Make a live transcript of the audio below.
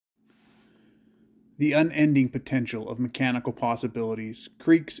The unending potential of mechanical possibilities,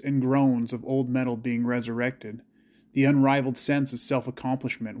 creaks and groans of old metal being resurrected, the unrivaled sense of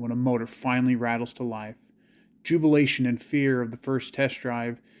self-accomplishment when a motor finally rattles to life, jubilation and fear of the first test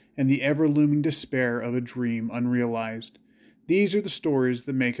drive, and the ever-looming despair of a dream unrealized. These are the stories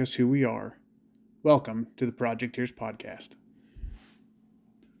that make us who we are. Welcome to the Projecteers Podcast.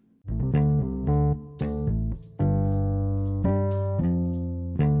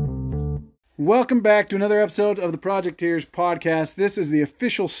 Welcome back to another episode of the Projecteers Podcast. This is the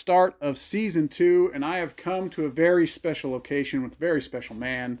official start of Season 2, and I have come to a very special location with a very special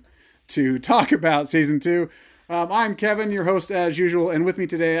man to talk about Season 2. I'm Kevin, your host as usual, and with me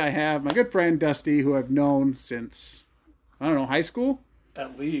today I have my good friend Dusty, who I've known since, high school?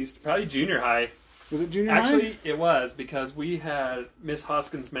 At least. Probably junior high. Was it junior high? Actually, it was, because we had Miss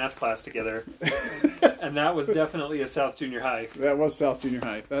Hoskins' math class together, and that was definitely a South Junior High. That was South Junior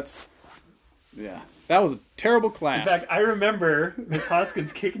High. Yeah, that was a terrible class. In fact, I remember Miss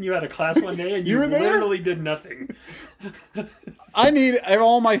Hoskins kicking you out of class one day, and you were there? literally did nothing. I need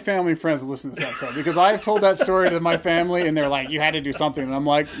all my family and friends to listen to this episode, because I've told that story to my family, and they're like, you had to do something. And I'm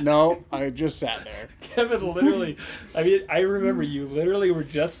like, no, I just sat there. Kevin literally, I remember you literally were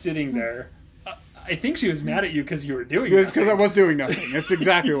just sitting there. I think she was mad at you because you were doing nothing. It's because I was doing nothing. That's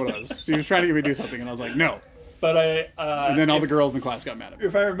exactly what it was. She was trying to get me to do something, and I was like, no. But and then all the girls in the class got mad at me.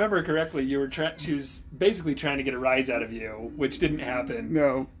 If I remember correctly, she was basically trying to get a rise out of you, which didn't happen.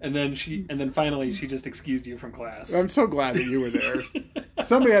 No. And then finally she just excused you from class. I'm so glad that you were there.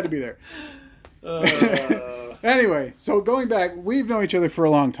 Somebody had to be there. Anyway, so going back, we've known each other for a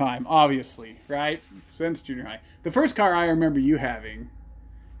long time, obviously, right? Since junior high. The first car I remember you having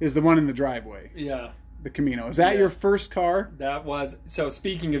is the one in the driveway. Yeah. The Camino. Is that your first car? That was... So,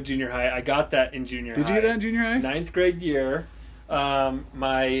 speaking of junior high, I got that in junior high. Did you get that in junior high? 9th grade year.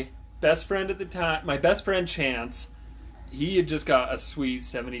 My best friend at the time... My best friend, Chance, he had just got a sweet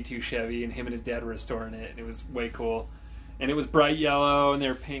 72 Chevy, and him and his dad were restoring it, and it was way cool. And it was bright yellow, and they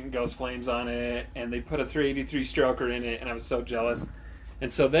were painting ghost flames on it, and they put a 383 stroker in it, and I was so jealous.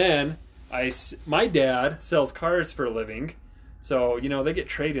 And so then, my dad sells cars for a living... So, they get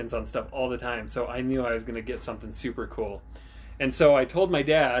trade-ins on stuff all the time. So I knew I was going to get something super cool. And so I told my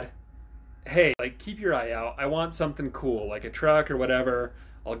dad, hey, keep your eye out. I want something cool, like a truck or whatever.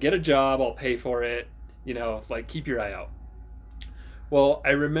 I'll get a job. I'll pay for it. Keep your eye out. Well,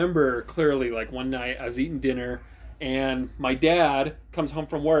 I remember clearly, one night I was eating dinner and my dad comes home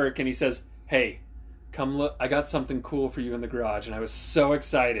from work and he says, hey, come look. I got something cool for you in the garage. And I was so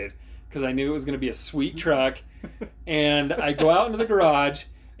excited because I knew it was going to be a sweet truck. And I go out into the garage,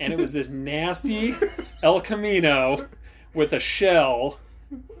 and it was this nasty El Camino with a shell.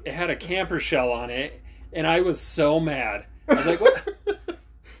 It had a camper shell on it, and I was so mad. I was like, what?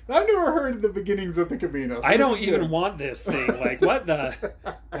 I've never heard of the beginnings of the Camino. So I don't even want this thing. What the?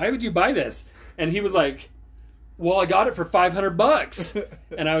 Why would you buy this? And he was like, well, I got it for $500.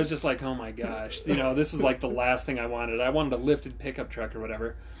 And I was just like, oh my gosh. This was the last thing I wanted. I wanted a lifted pickup truck or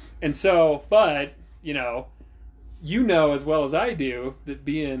whatever. And so, but, as well as I do that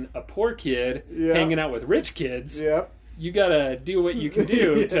being a poor kid hanging out with rich kids, you gotta do what you can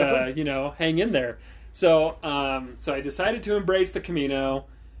do to, hang in there. So, so I decided to embrace the Camino.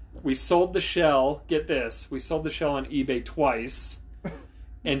 We sold the shell. Get this. We sold the shell on eBay twice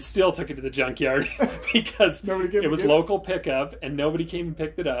and still took it to the junkyard because it was local pickup and nobody came and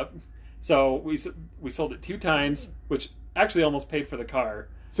picked it up. So we sold it 2 times, which actually almost paid for the car.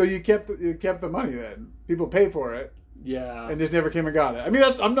 So you kept the money then. People paid for it. Yeah. And just never came and got it. I mean,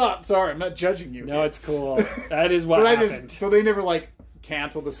 I'm not judging you. No, it's cool. That is what happened. So they never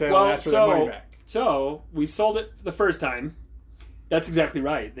canceled the sale and asked for their money back. So we sold it the first time. That's exactly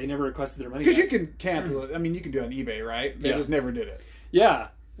right. They never requested their money back. Because you can cancel it. I mean, you can do it on eBay, right? They just never did it. Yeah.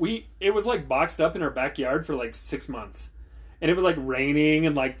 It was boxed up in our backyard for 6 months. And it was raining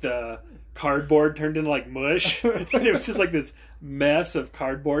and the cardboard turned into mush. And it was just this mess of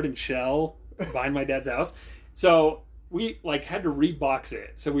cardboard and shell behind my dad's house. So we had to rebox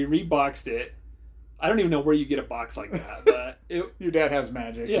it. So we reboxed it. I don't even know where you get a box like that, but your dad has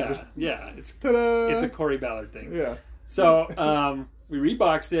magic. Yeah. It's a Corey Ballard thing. Yeah. So we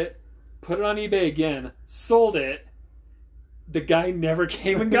reboxed it, put it on eBay again, sold it. The guy never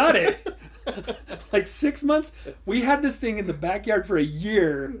came and got it. 6 months. We had this thing in the backyard for a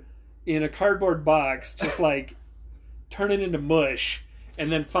year in a cardboard box, just turning into mush.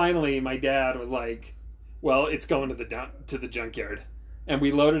 And then finally my dad was like, well, it's going to the junkyard. And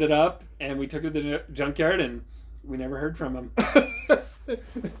we loaded it up and we took it to the junkyard and we never heard from him.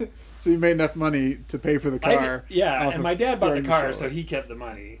 So you made enough money to pay for the car. And my dad bought the car, show. so he kept the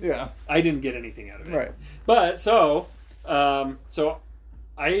money. Yeah. I didn't get anything out of it. Right. But so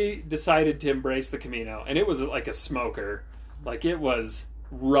I decided to embrace the Camino, and it was like a smoker. Like, it was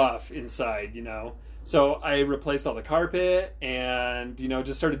rough inside, you know. So I replaced all the carpet and, you know,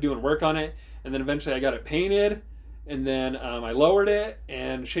 just started doing work on it. And then eventually I got it painted. And then I lowered it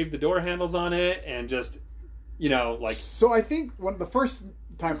and shaved the door handles on it and just, you know, like... So I think the first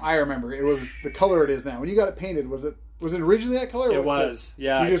time I remember, it was the color it is now. When you got it painted, was it originally that color? It was,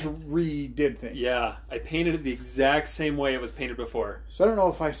 yeah. You just redid things. Yeah, I painted it the exact same way it was painted before. So I don't know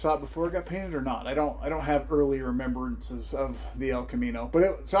if I saw it before it got painted or not. I don't have early remembrances of the El Camino.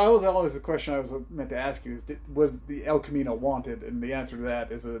 But so I was always the question I was meant to ask you is, was the El Camino wanted? And the answer to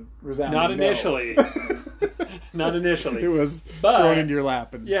that is a resounding Not no. initially. Not initially. It was thrown into your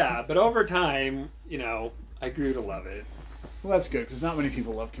lap. Yeah, but over time, you know, I grew to love it. Well, that's good, because not many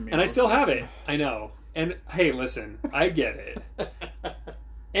people love Camino. And I still have it. I know. And hey, listen, I get it.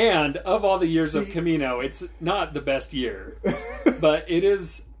 And of all the years of Camino, it's not the best year. But it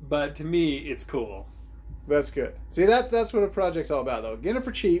is, but to me, it's cool. That's good. See, that's what a project's all about, though. Get it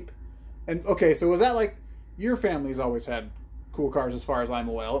for cheap. And, okay, so was that like, your family's always had cool cars as far as I'm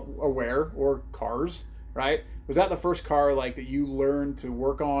aware, or cars, right? Was that the first car, like, that you learned to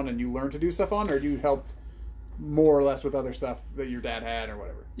work on and you learned to do stuff on, or you helped more or less with other stuff that your dad had or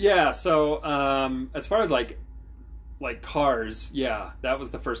whatever? Yeah, so as far as like cars, yeah, that was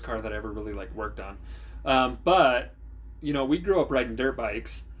the first car that I ever really like worked on. But you know, we grew up riding dirt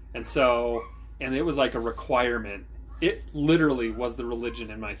bikes, and it was like a requirement. It literally was the religion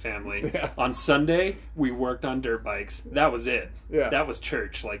in my family. Yeah. On Sunday, we worked on dirt bikes. That was it. Yeah. That was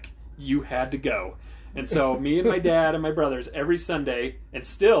church. Like, you had to go. And so me and my dad and my brothers every Sunday, and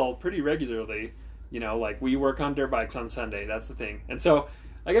still pretty regularly, you know, like, we work on dirt bikes on Sunday. That's the thing. And so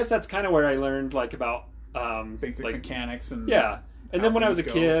I guess that's kind of where I learned, like, about basic like, mechanics and yeah. And then when I was a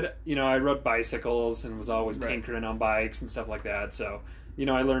go. kid, you know, I rode bicycles and was always tinkering on bikes and stuff like that. So, you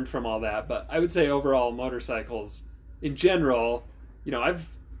know, I learned from all that. But I would say overall, motorcycles in general, you know,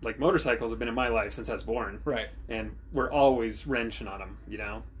 motorcycles have been in my life since I was born. Right. And we're always wrenching on them, you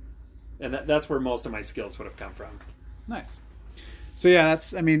know. And that's where most of my skills would have come from. Nice. So yeah, I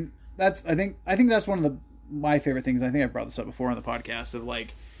think that's one of my favorite things. I think I brought this up before on the podcast, of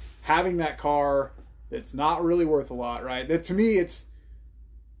like having that car that's not really worth a lot, right? That to me, it's,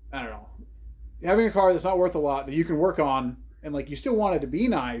 I don't know, having a car that's not worth a lot that you can work on, and like you still want it to be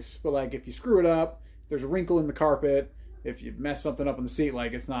nice, but like if you screw it up, there's a wrinkle in the carpet, if you mess something up in the seat,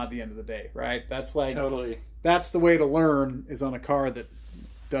 like it's not at the end of the day, right? That's like, totally. That's the way to learn, is on a car that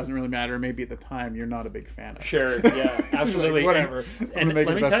doesn't really matter. Maybe at the time you're not a big fan of. Sure, yeah, absolutely. Like, whatever. And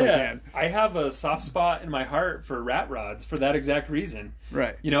let me tell you, I have a soft spot in my heart for rat rods for that exact reason.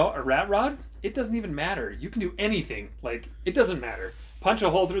 Right. You know, a rat rod, it doesn't even matter. You can do anything. Like, it doesn't matter. Punch a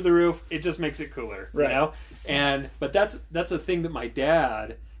hole through the roof, it just makes it cooler. Right. You know? But that's a thing that my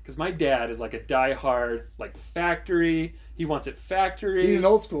dad, because my dad is like a diehard, like, factory. He wants it factory. He's an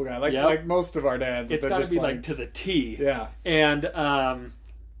old school guy, like most of our dads. It's got to be like to the T. Yeah.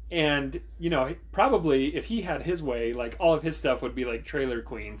 And, you know, probably if he had his way, like, all of his stuff would be like trailer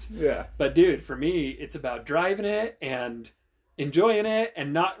queens. Yeah. But, dude, for me, it's about driving it and enjoying it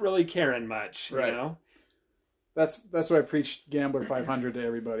and not really caring much, right. You know? That's why I preached Gambler 500 to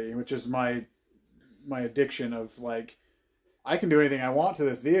everybody, which is my addiction of, like, I can do anything I want to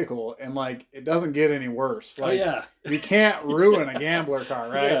this vehicle, and, like, it doesn't get any worse. Like, yeah. You can't ruin a Gambler car,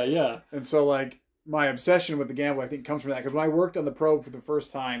 right? Yeah, yeah. And so, like, my obsession with the Gambler, I think, comes from that. Because when I worked on the Probe for the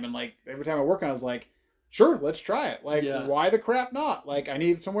first time, and, like, every time I work on it, I was like, sure, let's try it. Like, Why the crap not? Like, I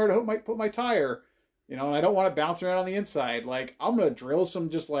need somewhere to put my tire, you know, and I don't want it bouncing around on the inside. Like, I'm going to drill some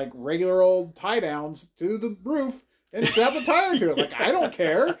just, like, regular old tie-downs to the roof and strap the tire to it. Like, I don't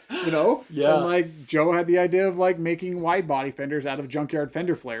care, you know? Yeah. And, like, Joe had the idea of, like, making wide-body fenders out of junkyard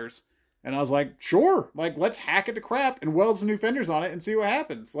fender flares. And I was like, sure, like, let's hack it to crap and weld some new fenders on it and see what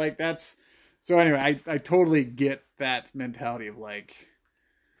happens. Like, that's... So anyway, I totally get that mentality of, like...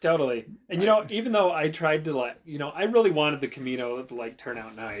 Totally. And, you know, even though I tried to, like, you know, I really wanted the Camino to, like, turn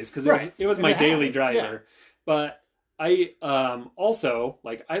out nice, because it was my daily driver. Yeah. But I also,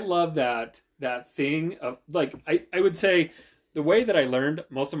 like, I love that thing of, like, I would say the way that I learned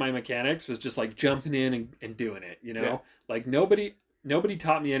most of my mechanics was just, like, jumping in and doing it, you know? Yeah. Like, nobody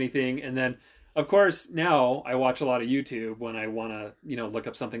taught me anything, and then... Of course, now I watch a lot of YouTube when I want to, you know, look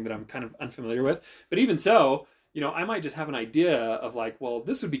up something that I'm kind of unfamiliar with. But even so, you know, I might just have an idea of, like, well,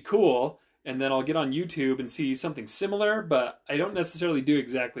 this would be cool. And then I'll get on YouTube and see something similar, but I don't necessarily do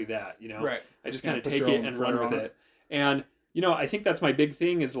exactly that, you know? Right. I just kind of take it and run with it. And I think that's my big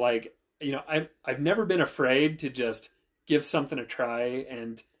thing is like, I've never been afraid to just give something a try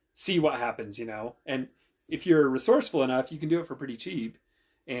and see what happens, and if you're resourceful enough, you can do it for pretty cheap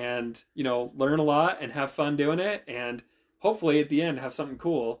and, learn a lot and have fun doing it. And hopefully at the end have something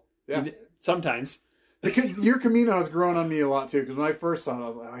cool. Yeah. Sometimes. Your Camino has grown on me a lot too, because when I first saw it, I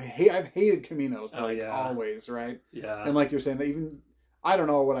was like, I've hated Caminos always, right? Yeah. And like you're saying, that even I don't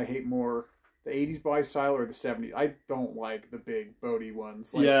know what I hate more, the 80s bike style or the 70s. I don't like the big boaty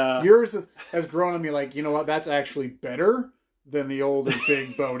ones. Like, yours has grown on me. Like, you know what? That's actually better than the older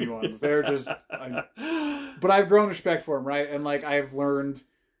big boaty ones. They're just, but I've grown respect for them, right? And like I've learned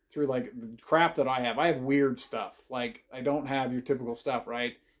through like the crap that I have weird stuff. Like I don't have your typical stuff,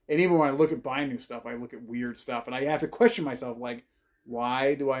 right? And even when I look at buying new stuff, I look at weird stuff. And I have to question myself, like,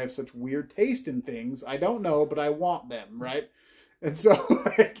 why do I have such weird taste in things? I don't know, but I want them, right? And so,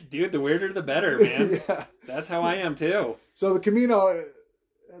 like... Dude, the weirder the better, man. Yeah. That's how I am, too. So the Camino,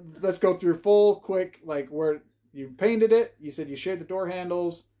 let's go through full, quick, like, where you painted it. You said you shaved the door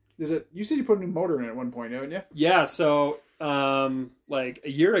handles. You said you put a new motor in it at one point, didn't you? Yeah, so, like, a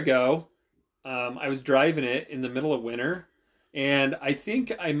year ago, I was driving it in the middle of winter. And I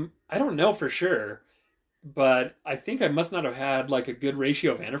think I don't know for sure, but I think I must not have had like a good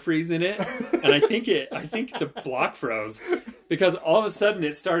ratio of antifreeze in it. And I think the block froze because all of a sudden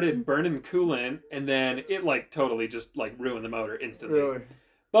it started burning coolant and then it like totally just like ruined the motor instantly. Really?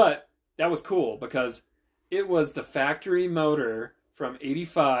 But that was cool because it was the factory motor from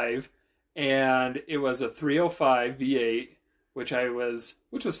 85 and it was a 305 V8, which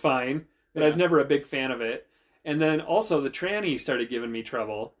was fine, but I was never a big fan of it. And then also the tranny started giving me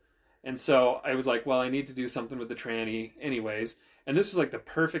trouble. And so I was like, well, I need to do something with the tranny anyways. And this was like the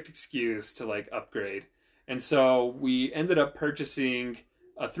perfect excuse to like upgrade. And so we ended up purchasing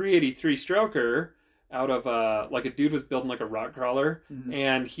a 383 stroker out of like a dude was building like a rock crawler. Mm-hmm.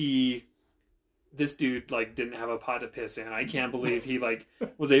 And this dude like didn't have a pot to piss in. I can't believe he like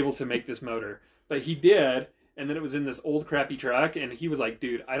was able to make this motor. But he did. And then it was in this old crappy truck. And he was like,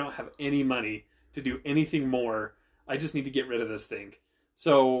 dude, I don't have any money to do anything more. I just need to get rid of this thing.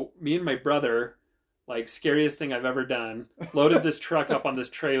 So me and my brother, like scariest thing I've ever done, loaded this truck up on this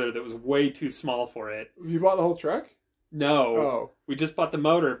trailer that was way too small for it. You bought the whole truck? No. Oh. We just bought the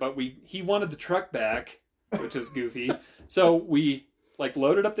motor, but he wanted the truck back, which was goofy. So we like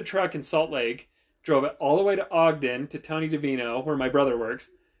loaded up the truck in Salt Lake, drove it all the way to Ogden to Tony DeVino, where my brother works,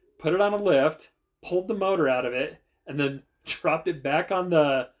 put it on a lift, pulled the motor out of it, and then dropped it back on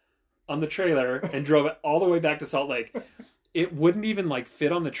the trailer and drove it all the way back to Salt Lake. It wouldn't even like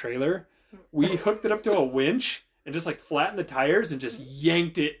fit on the trailer. We hooked it up to a winch and just like flattened the tires and just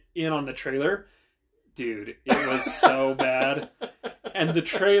yanked it in on the trailer. Dude, it was so bad. And the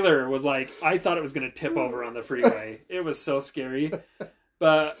trailer was like, I thought it was going to tip over on the freeway. It was so scary.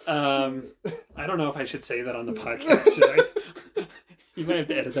 But I don't know if I should say that on the podcast, should I? You might have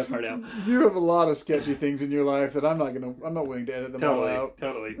to edit that part out. You have a lot of sketchy things in your life that I'm not willing to edit them all out.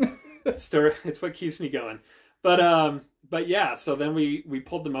 Totally. It's what keeps me going. But yeah, so then we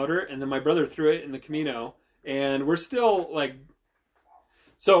pulled the motor and then my brother threw it in the Camino and we're still like,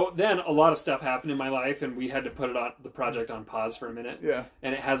 so then a lot of stuff happened in my life and we had to put the project on pause for a minute. Yeah.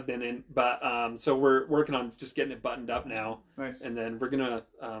 And it has been but so we're working on just getting it buttoned up now. Nice. And then we're going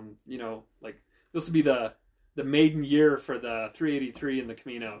to, like this will be the maiden year for the 383 in the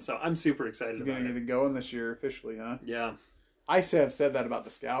Camino. So I'm super excited about it. You're going to get it going this year officially, huh? Yeah. I have said that about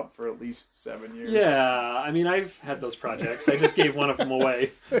the Scout for at least 7 years. Yeah, I mean, I've had those projects. I just gave one of them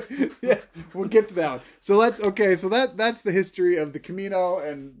away. Yeah, we'll get to that one. So that's the history of the Camino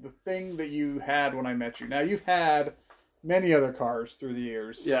and the thing that you had when I met you. Now, you've had many other cars through the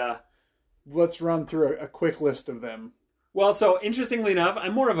years. Yeah. Let's run through a quick list of them. Well, so interestingly enough,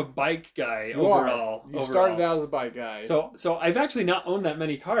 I'm more of a bike guy overall. You started out as a bike guy. So I've actually not owned that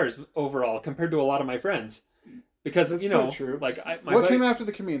many cars overall compared to a lot of my friends. Because, that's true. Like what came after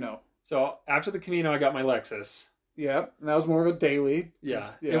the Camino? So after the Camino, I got my Lexus. Yep, and that was more of a daily. Yeah,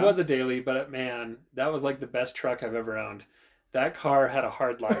 it was a daily, but man, that was like the best truck I've ever owned. That car had a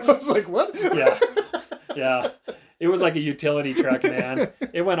hard life. I was like, what? Yeah. It was like a utility truck, man.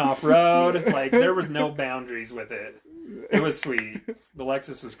 It went off-road. Like, there was no boundaries with it. It was sweet. The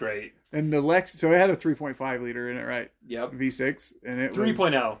Lexus was great. And the Lexus, so it had a 3.5 liter in it, right? Yep. V6. And it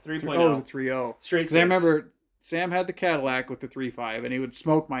 3.0. Oh, it was a 3.0. Straight 6. I remember Sam had the Cadillac with the 3.5, and he would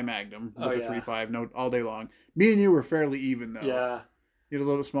smoke my Magnum with the 3.5 all day long. Me and you were fairly even, though. Yeah. You had a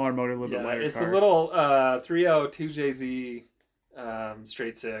little smaller motor, a little bit lighter it's car. the little 3.0 2JZ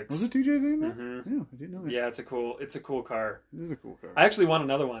straight 6. Was it 2JZ in there? Mm-hmm. Yeah, I didn't know that. Yeah, it's a cool car. It is a cool car. I actually want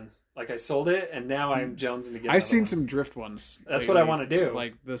another one. Like I sold it, and now I'm jonesing to get. I've seen one. some drift ones. That's what I want to do.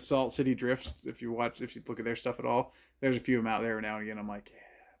 Like the Salt City drifts. If you look at their stuff at all, there's a few of them out there now and again. I'm like,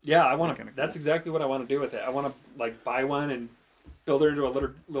 yeah, I want to. Cool. That's exactly what I want to do with it. I want to like buy one and build her into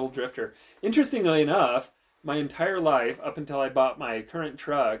a little drifter. Interestingly enough, my entire life up until I bought my current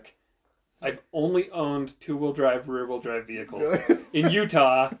truck, I've only owned 2-wheel drive, rear-wheel drive vehicles in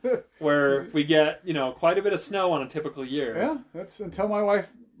Utah, where we get quite a bit of snow on a typical year. Yeah, that's until my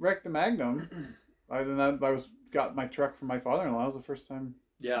wife wrecked the Magnum. I got my truck from my father-in-law. It was the first time.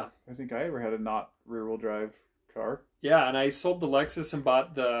 Yeah, I think I ever had a not rear-wheel drive car. Yeah, and I sold the Lexus and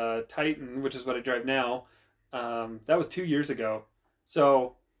bought the Titan, which is what I drive now. That was 2 years ago.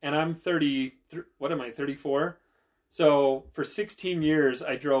 So, and I'm 30. What am I? 34. So for 16 years,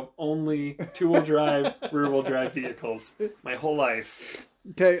 I drove only 2-wheel drive, rear-wheel drive vehicles my whole life.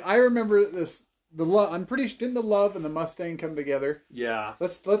 Okay, I remember this. The love. I'm pretty sure didn't the Love and the Mustang come together? Yeah.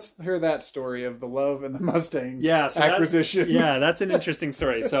 Let's hear that story of the Love and the Mustang. Yeah. So acquisition. That's an interesting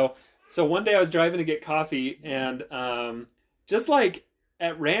story. So one day I was driving to get coffee, and just like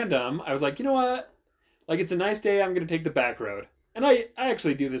at random, I was like, you know what? Like it's a nice day. I'm going to take the back road, and I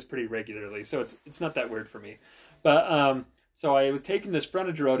actually do this pretty regularly, so it's not that weird for me. But so I was taking this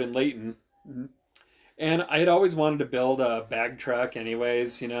frontage road in Layton, and I had always wanted to build a bag truck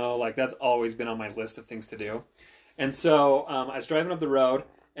anyways, like that's always been on my list of things to do. And so I was driving up the road,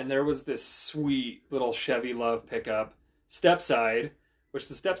 and there was this sweet little Chevy Love pickup, step side, which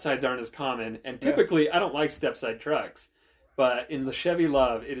the step sides aren't as common. And typically I don't like step side trucks, but in the Chevy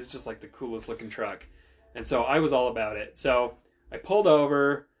Love, it is just like the coolest looking truck. And so I was all about it. So I pulled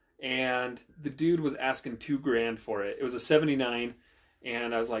over, and the dude was asking $2,000 for it. It was a 79,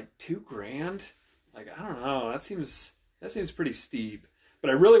 and I was like, $2,000? Like, I don't know. That seems pretty steep.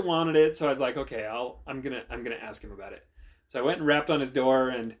 But I really wanted it, so I was like, okay, I'm gonna ask him about it. So I went and rapped on his door,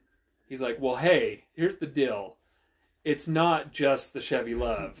 and he's like, well, hey, here's the deal. It's not just the Chevy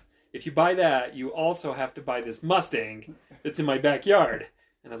Love. If you buy that, you also have to buy this Mustang that's in my backyard.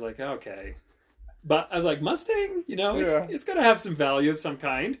 And I was like, okay. But I was like, Mustang? It's got to have some value of some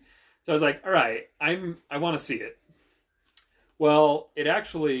kind. So I was like, all right, I want to see it. Well, it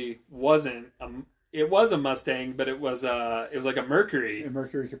actually wasn't. It was a Mustang, but it was like a Mercury. A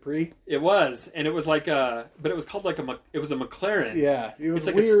Mercury Capri. It was, and it was like but it was called it was a McLaren. Yeah, it's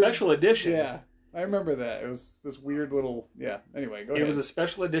like weird. A special edition. Yeah, I remember that. It was this weird little. Yeah. Anyway, go ahead. It was a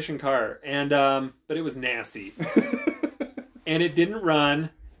special edition car, and but it was nasty, and it didn't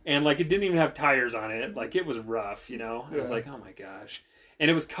run. And like it didn't even have tires on it. Like it was rough, And I was like, oh my gosh. And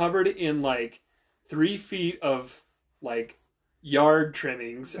it was covered in like 3 feet of like yard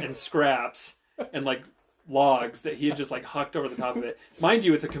trimmings and scraps and like logs that he had just like hucked over the top of it. Mind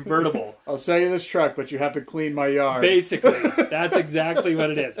you, it's a convertible. I'll sell you this truck, but you have to clean my yard. Basically, that's exactly what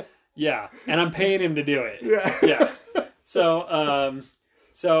it is. Yeah. And I'm paying him to do it. Yeah.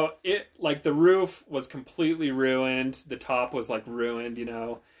 So it like the roof was completely ruined. The top was like ruined,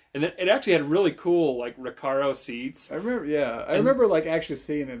 And then it actually had really cool like Recaro seats. I remember like actually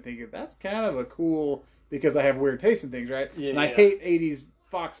seeing it and thinking that's kind of a cool, because I have weird taste in things, right? Yeah, and I hate 80s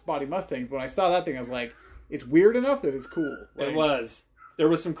Fox body Mustangs. But when I saw that thing, I was like, it's weird enough that it's cool. Like, it was. There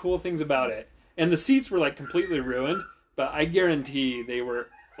was some cool things about it. And the seats were like completely ruined, but I guarantee they were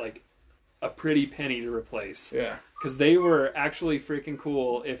like a pretty penny to replace. Yeah. Because they were actually freaking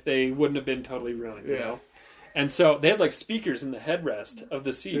cool if they wouldn't have been totally ruined, you know? And so they had like speakers in the headrest of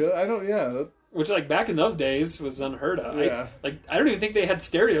the seat. Yeah, which like back in those days was unheard of. Yeah. I don't even think they had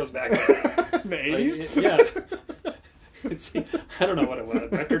stereos back then. The 80s? Like, yeah. I don't know what it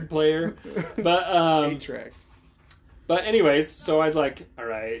was. Record player. But 8-tracks. But anyways, so I was like, all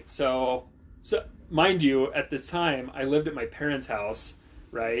right. So mind you, at this time I lived at my parents' house,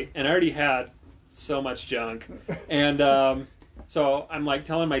 right? And I already had so much junk. And so I'm like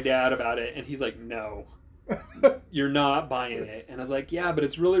telling my dad about it, and he's like, no. You're not buying it. And I was like, yeah, but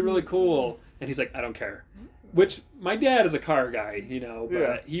it's really, really cool. And he's like, I don't care. Which my dad is a car guy,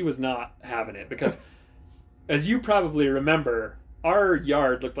 but he was not having it because, as you probably remember, our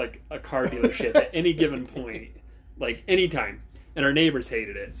yard looked like a car dealership at any given point, like anytime, and our neighbors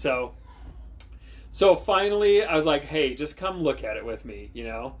hated it. So finally I was like, hey, just come look at it with me,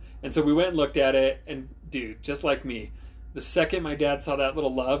 And so we went and looked at it, and dude, just like me, the second my dad saw that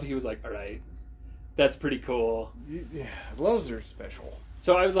little Love, he was like, all right, that's pretty cool. Yeah, Loves are special.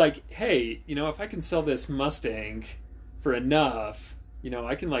 So I was like, hey, if I can sell this Mustang for enough,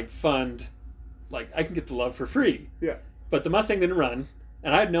 I can fund, I can get the Love for free. Yeah. But the Mustang didn't run,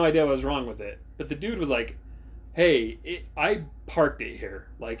 and I had no idea what was wrong with it. But the dude was like, hey, I parked it here.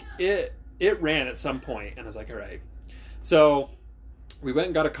 It ran at some point. And I was like, all right. So we went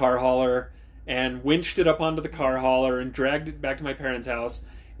and got a car hauler and winched it up onto the car hauler and dragged it back to my parents' house.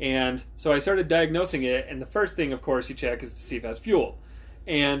 And so I started diagnosing it, and the first thing, of course, you check is to see if it has fuel.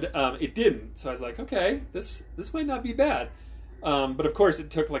 And it didn't. So I was like, okay, this might not be bad. But of course, it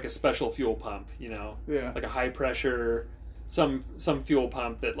took like a special fuel pump, you know, like a high pressure, some fuel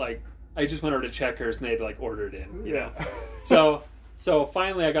pump that like I just went over to Checkers and they'd like order it in, you know. So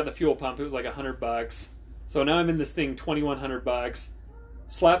finally, I got the fuel pump. It was like $100. So now I'm in this thing, $2,100.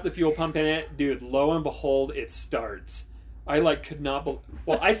 Slap the fuel pump in it, dude. Lo and behold, it starts. I like could not.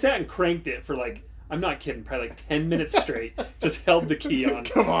 Well, I sat and cranked it for like, I'm not kidding, probably like 10 minutes straight. Just held the key on.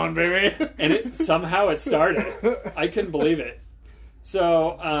 Come on, baby. And somehow it started. I couldn't believe it.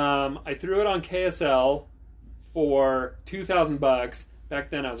 So I threw it on KSL for $2,000. Back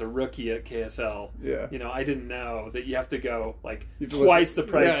then, I was a rookie at KSL. Yeah. You know, I didn't know that you have to go like twice the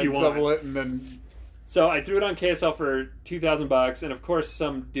price you want. Double it and then. So I threw it on KSL for $2,000, and of course,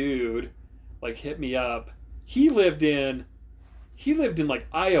 some dude like hit me up. He lived in like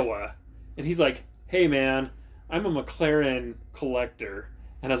Iowa, and he's like, "Hey man, I'm a McLaren collector,"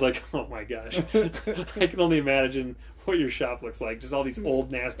 and I was like, "Oh my gosh, I can only imagine what your shop looks like. Just all these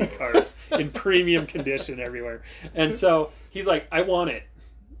old nasty cars in premium condition everywhere." And so he's like, "I want it,"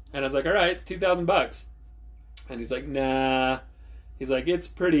 and I was like, "All right, it's $2,000," and he's like, "Nah," he's like, "It's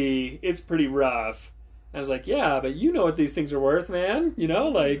pretty rough." And I was like, "Yeah, but you know what these things are worth, man. You know,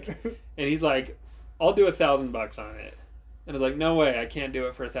 like," and he's like, "I'll do $1,000 on it." And I was like, "No way, I can't do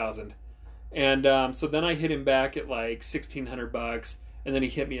it for $1,000." And so then I hit him back at like $1,600, and then he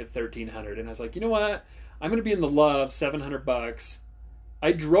hit me at $1,300. And I was like, "You know what? I'm going to be in the love, $700.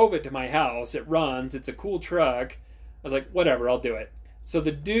 I drove it to my house. It runs. It's a cool truck." I was like, "Whatever, I'll do it." So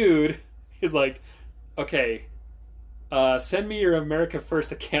the dude is like, "Okay, send me your America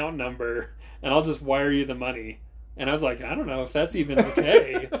First account number, and I'll just wire you the money." And I was like, "I don't know if that's even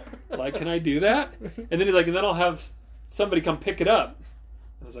okay. Like, can I do that?" And then he's like, "And then I'll have somebody come pick it up."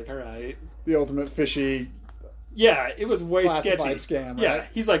 And I was like, "All right." The ultimate fishy. Yeah, it was way sketchy. Scam, right? Yeah,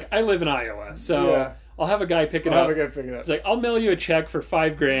 he's like, "I live in Iowa, so I'll have a guy pick it up." It's like, "I'll mail you a check for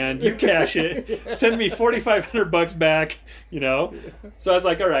 $5,000. You cash it. Send me $4,500 back." You know. So I was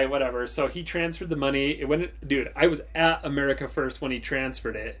like, "All right, whatever." So he transferred the money. It went. Dude, I was at America First when he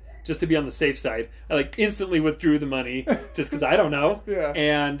transferred it, just to be on the safe side. I like instantly withdrew the money just because I don't know. Yeah.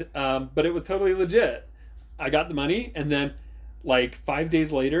 And but it was totally legit. I got the money, and then like 5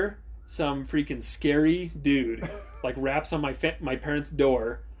 days later, some freaking scary dude like raps on my parents'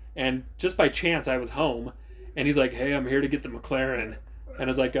 door, and just by chance I was home, and he's like, "Hey, I'm here to get the McLaren," and I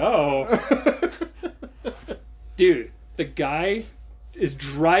was like, "Oh." Dude, the guy is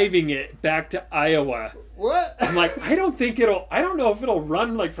driving it back to Iowa. What? I'm like, I don't know if it'll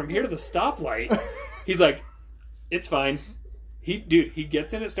run like from here to the stoplight. He's like, "It's fine." He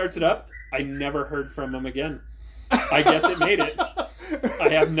gets in it, starts it up. I never heard from him again. I guess it made it. I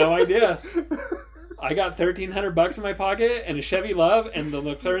have no idea. I got $1,300 in my pocket and a Chevy Love, and the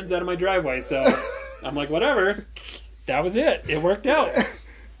McLaren's out of my driveway. So I'm like, whatever. That was it. It worked out.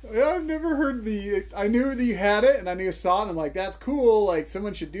 Yeah, I've never heard I knew that you had it, and I knew you saw it, and I'm like, that's cool. Like,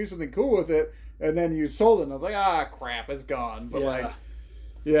 someone should do something cool with it. And then you sold it, and I was like, ah, crap, it's gone. But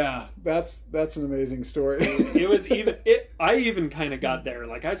yeah, that's an amazing story. It was I even kind of got there.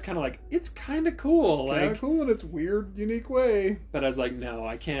 Like, I was kind of like, it's kind of cool. It's kind of cool in its weird, unique way. But I was like, no,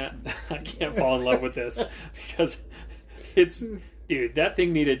 I can't fall in love with this because dude, that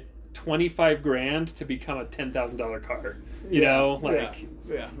thing needed $25,000 to become a $10,000 car. You know, like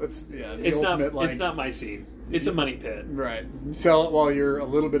it's not my scene. It's a money pit. Right. You sell it while you're a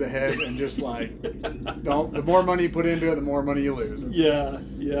little bit ahead, and just like the more money you put into it, the more money you lose. Yep.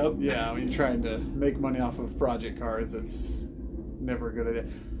 Yeah, when you're trying to make money off of project cars, it's never a good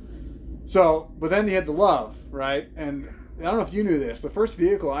idea. So, but then you had the Love, right? And I don't know if you knew this. The first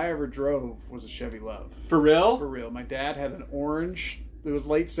vehicle I ever drove was a Chevy Love. For real? For real. My dad had an orange. It was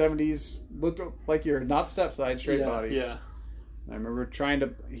late 70s. Looked like you're not step side, straight body. Yeah. I remember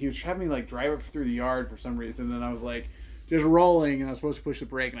he was having me like drive it through the yard for some reason, and I was like just rolling, and I was supposed to push the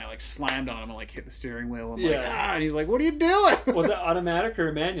brake, and I like slammed on him and like hit the steering wheel. I'm like, and he's like, "What are you doing?" Was it automatic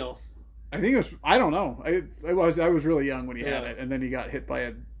or manual? I think it was. I don't know. I was really young when he had it, and then he got hit by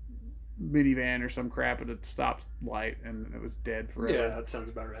a minivan or some crap at a stop light, and it was dead forever. Yeah, that sounds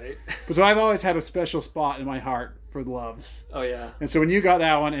about right. But so I've always had a special spot in my heart for the Loves. Oh yeah. And so when you got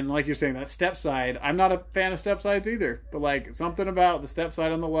that one, and like you're saying, that step side, I'm not a fan of step sides either, but like something about the step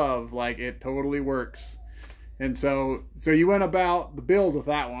side on the Love, like it totally works. And so you went about the build with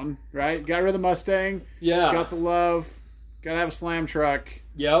that one, right? Got rid of the Mustang. Yeah. Got the Love. Got to have a slam truck.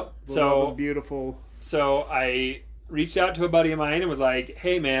 Yep. The Love was beautiful. So I reached out to a buddy of mine and was like,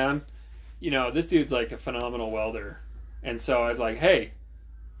 hey man, this dude's like a phenomenal welder. And so I was like, hey,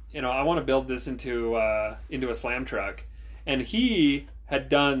 I want to build this into a slam truck. And he had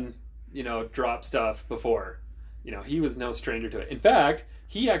done, drop stuff before. He was no stranger to it. In fact,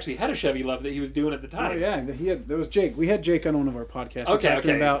 he actually had a Chevy Love that he was doing at the time. Oh yeah, there was Jake. We had Jake on one of our podcasts. Okay. I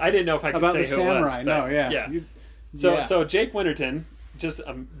didn't know if I could say who Samurai. it was. But No, yeah. Yeah. So Jake Winterton, just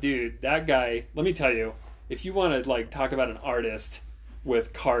dude, that guy. Let me tell you, if you want to like talk about an artist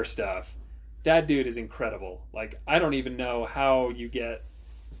with car stuff, that dude is incredible. Like I don't even know how you get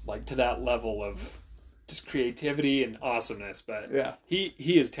like to that level of just creativity and awesomeness, but yeah, he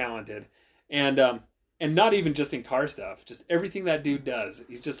is talented, and not even just in car stuff, just everything that dude does,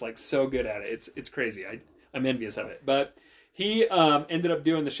 he's just like so good at it. It's crazy. I'm envious of it. But he ended up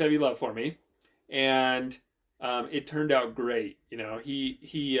doing the Chevy Love for me, and it turned out great.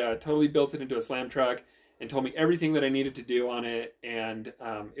 He totally built it into a slam truck and told me everything that I needed to do on it, and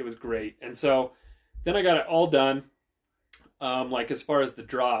it was great. And so then I got it all done, like as far as the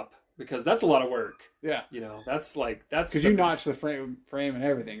drop, because that's a lot of work. Yeah. That's because you notched the frame and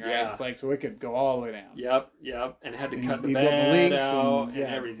everything, right? Yeah. Like so it could go all the way down. Yep. And had to cut the built bed out and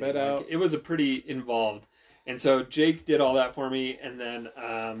everything. Bed out. It was a pretty involved. And so Jake did all that for me, and then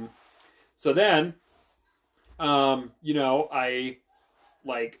I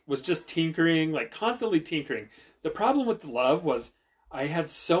like was just tinkering, like constantly tinkering. The problem with the Love was I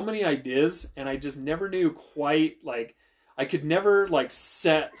had so many ideas, and I just never knew quite like. I could never like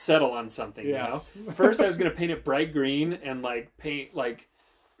settle on something, yes. First I was going to paint it bright green and like paint like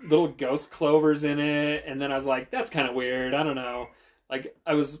little ghost clovers in it. And then I was like, that's kind of weird. I don't know. Like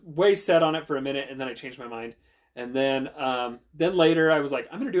I was way set on it for a minute, and then I changed my mind. And then later I was like,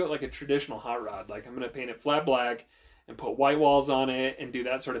 I'm going to do it like a traditional hot rod. Like I'm going to paint it flat black and put white walls on it and do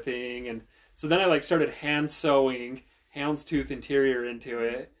that sort of thing. And so then I like started hand sewing houndstooth interior into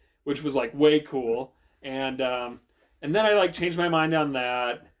it, which was like way cool. And then I like changed my mind on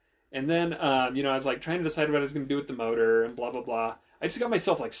that. And then, I was like trying to decide what I was going to do with the motor and blah, blah, blah. I just got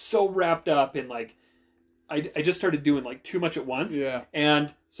myself like so wrapped up in like, I just started doing like too much at once. Yeah.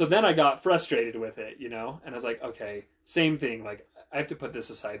 And so then I got frustrated with it, and I was like, okay, same thing. Like I have to put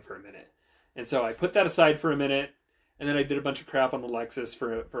this aside for a minute. And so I put that aside for a minute, and then I did a bunch of crap on the Lexus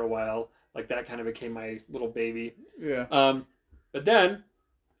for a while. Like that kind of became my little baby. Yeah. But then,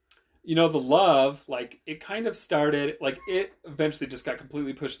 the Love, like it kind of started, like it eventually just got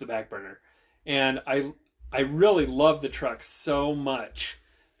completely pushed to the back burner. And I really loved the truck so much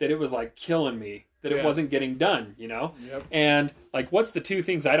that it was like killing me that it wasn't getting done, Yep. And like, what's the two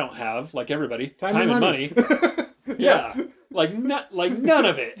things I don't have? Like everybody, time and money. Yeah. Like none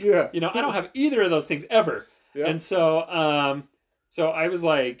of it. Yeah. I don't have either of those things ever. Yep. And so, so I was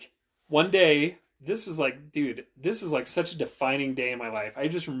like, one day, this was like, dude, this was like such a defining day in my life. I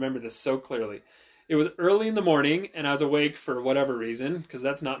just remember this so clearly. It was early in the morning, and I was awake for whatever reason, because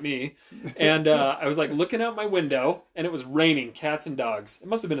that's not me. And I was like looking out my window, and it was raining cats and dogs. It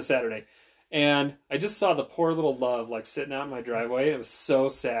must have been a Saturday. And I just saw the poor little Love like sitting out in my driveway. It was so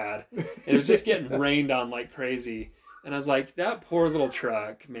sad. It was just getting rained on like crazy. And I was like, that poor little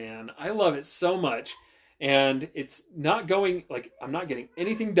truck, man. I love it so much. And it's not going, like, I'm not getting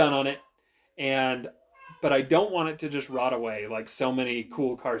anything done on it. But I don't want it to just rot away like so many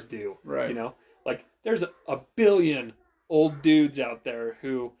cool cars do. Right. Like there's a billion old dudes out there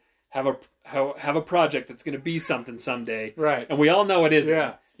who have a project that's going to be something someday. Right. And we all know it isn't.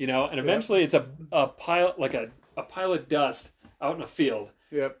 Yeah. And eventually it's a pile, like a pile of dust out in a field.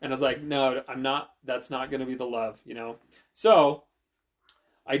 Yep. And I was like, no, that's not going to be the Love, So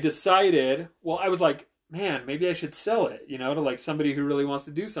I decided, well, I was like, man, maybe I should sell it, to like somebody who really wants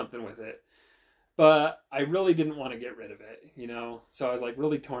to do something with it. But I really didn't want to get rid of it, So I was like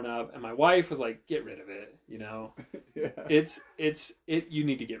really torn up, and my wife was like, get rid of it, Yeah. You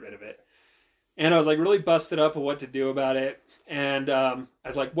need to get rid of it. And I was like really busted up of what to do about it. And I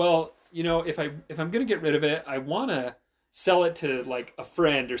was like, well, if I'm going to get rid of it, I want to sell it to like a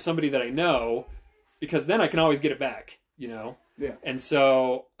friend or somebody that I know, because then I can always get it back, Yeah. And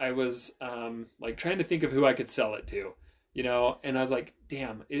so I was like trying to think of who I could sell it to, and I was like,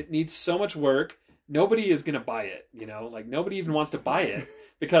 damn, it needs so much work. Nobody is going to buy it, like nobody even wants to buy it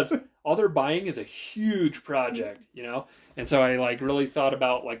because all they're buying is a huge project, And so I like really thought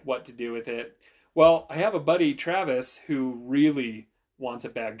about like what to do with it. Well, I have a buddy, Travis, who really wants a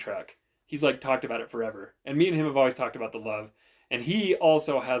bag truck. He's like talked about it forever. And me and him have always talked about the Love. And he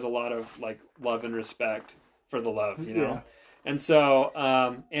also has a lot of like love and respect for the Love, Yeah. And so,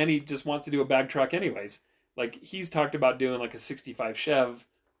 and he just wants to do a bag truck anyways. Like he's talked about doing like a 65 Chev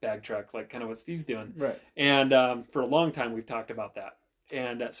bag truck, like kind of what Steve's doing. Right. And for a long time, we've talked about that.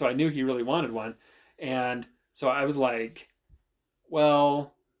 And so I knew he really wanted one. And so I was like,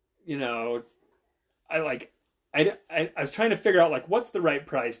 well, you know, I was trying to figure out like what's the right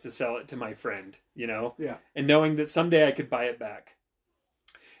price to sell it to my friend, you know? Yeah. And knowing that someday I could buy it back.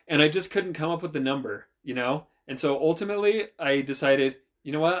 And I just couldn't come up with the number, you know? And so ultimately I decided,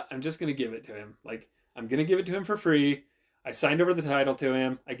 you know what? I'm just going to give it to him. Like, I'm going to give it to him for free. I signed over the title to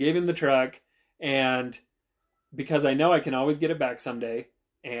him. I gave him the truck. And because I know I can always get it back someday,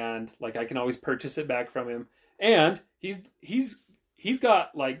 and like I can always purchase it back from him. And he's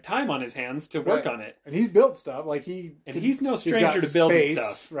got like time on his hands to work on it. And he's built stuff. Like he's no stranger to building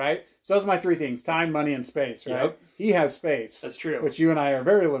stuff. Right? So those are my three things: time, money, and space, right? Yep. He has space. That's true. Which you and I are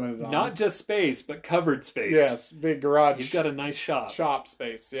very limited on. Not just space, but covered space. Yes, big garage. He's got a nice shop. Shop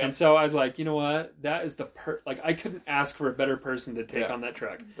space, yeah. And so I was like, you know what? That is like I couldn't ask for a better person to take on that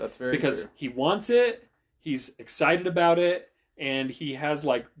truck. That's very because true. He wants it, he's excited about it, and he has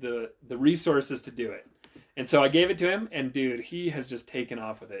like the resources to do it. And so I gave it to him, and dude, he has just taken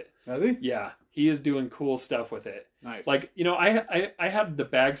off with it. Has he? Yeah, he is doing cool stuff with it. Nice. Like, you know, I had the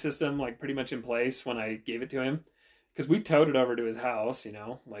bag system like pretty much in place when I gave it to him, because we towed it over to his house. You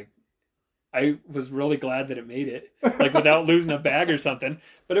know, like I was really glad that it made it, like without losing a bag or something.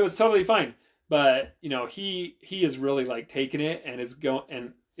 But it was totally fine. But you know, he is really like taking it and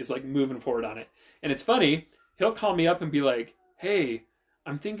is like moving forward on it. And it's funny, he'll call me up and be like, "Hey,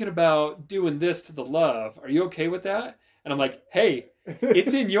 I'm thinking about doing this to the Love. Are you okay with that?" And I'm like, "Hey,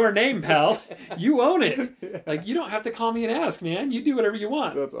 it's in your name, pal. You own it. Like, you don't have to call me and ask, man. You do whatever you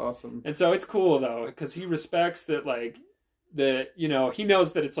want." That's awesome. And so it's cool though, because he respects that, like, you know, he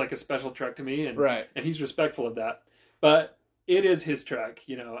knows that it's like a special truck to me, and right. And he's respectful of that. But it is his truck,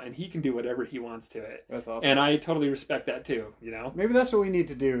 you know, and he can do whatever he wants to it. That's awesome. And I totally respect that too, you know. Maybe that's what we need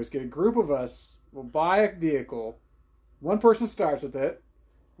to do: is get a group of us. We'll buy a vehicle. One person starts with it.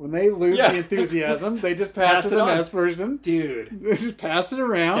 When they lose the enthusiasm, they just pass it to the next person. Dude. They just pass it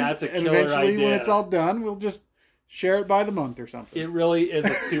around. That's a killer and eventually, idea. when it's all done, we'll just share it by the month or something. It really is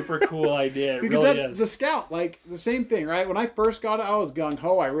a super cool idea. It because really that's is. the Scout. Like, the same thing, right? When I first got it, I was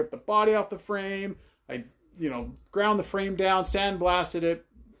gung-ho. I ripped the body off the frame. I, ground the frame down, sandblasted it,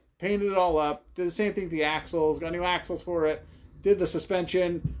 painted it all up. Did the same thing with the axles. Got new axles for it. Did the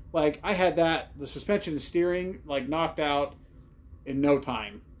suspension. Like, I had the suspension and steering, like, knocked out in no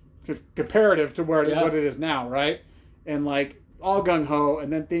time. Comparative to what it is now, right? And like all gung-ho,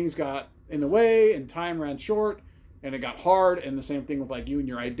 and then things got in the way and time ran short and it got hard, and the same thing with like you and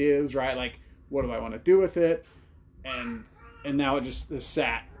your ideas, right? Like, what do I want to do with it? And now it just is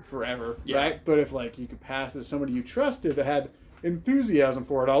sat forever, right? But if like you could pass it to somebody you trusted that had enthusiasm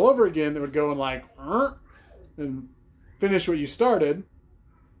for it all over again, that would go and like and finish what you started.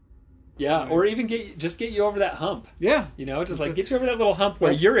 Yeah, or even get you over that hump. Yeah. You know, just like get you over that little hump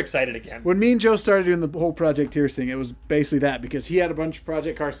where you're excited again. When me and Joe started doing the whole Project Tears thing, it was basically that, because he had a bunch of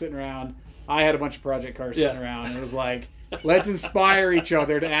project cars sitting around. I had a bunch of project cars sitting around. And it was like, let's inspire each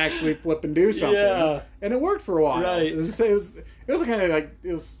other to actually flip and do something. Yeah. And it worked for a while. Right. It was kind of like,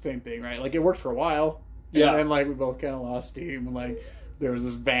 it was the same thing, right? Like, it worked for a while. And then like we both kind of lost steam. And like there was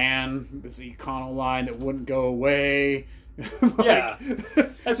this van, this Econoline that wouldn't go away.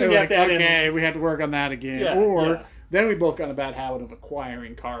 That's when you have to add in. We have to work on that again. Then we both got in a bad habit of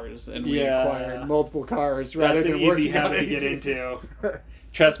acquiring cars, and we acquired multiple cars rather than working on it. That's an easy habit to get into.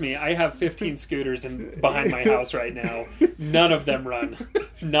 Trust me, I have 15 scooters behind my house right now. None of them run.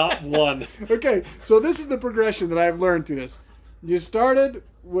 Not one. Okay, so this is the progression that I've learned through this. You started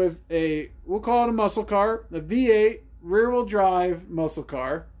with we'll call it a muscle car, a V8 rear-wheel drive muscle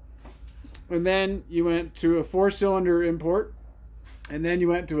car. And then you went to a 4-cylinder import. And then you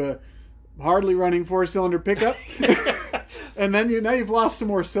went to a hardly running 4-cylinder pickup. And then now you've lost some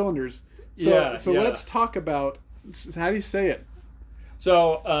more cylinders. So let's talk about, how do you say it?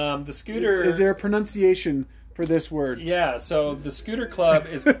 So the scooter... Is there a pronunciation for this word? Yeah, so the scooter club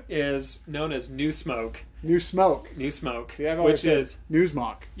is known as New Smoke. New Smoke. New Smoke. See, I've always said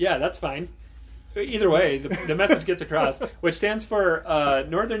Newsmock. Yeah, that's fine. Either way, the message gets across, which stands for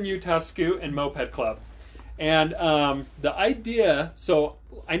Northern Utah Scoot and Moped Club. And the idea, so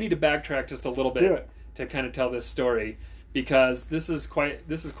I need to backtrack just a little bit to kind of tell this story, because this is quite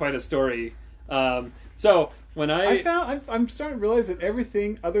a story. So when I'm starting to realize that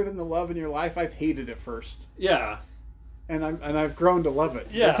everything other than the love in your life, I've hated at first. Yeah. and I've grown to love it.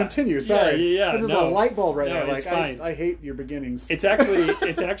 Yeah. Continue. Sorry. Yeah. This is a light bulb right there. It's fine. I hate your beginnings. It's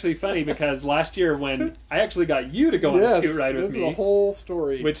actually funny because last year when I actually got you to go on a scoot ride with me, this is a whole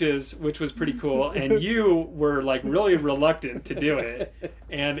story, which was pretty cool, and you were like really reluctant to do it.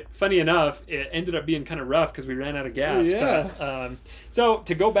 And funny enough, it ended up being kind of rough because we ran out of gas. Yeah. But, so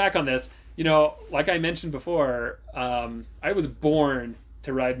to go back on this, like I mentioned before, I was born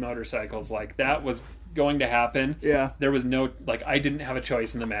to ride motorcycles. Like that was going to happen. Yeah. There was no, I didn't have a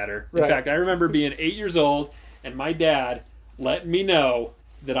choice in the matter. Right. In fact, I remember being 8 years old and my dad letting me know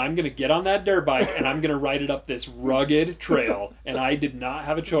that I'm going to get on that dirt bike and I'm going to ride it up this rugged trail. And I did not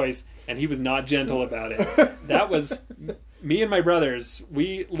have a choice, and he was not gentle about it. That was me and my brothers.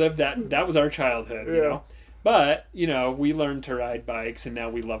 We lived that was our childhood, you know. But, we learned to ride bikes, and now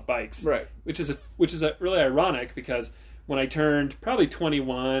we love bikes. Right. Which is really ironic because when I turned probably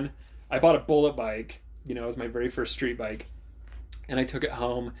 21, I bought a bullet bike, as my very first street bike. And I took it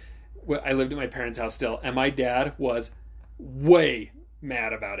home. I lived at my parents' house still, and my dad was way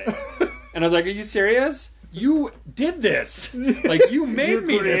mad about it. And I was like, "Are you serious? You did this. Like, you made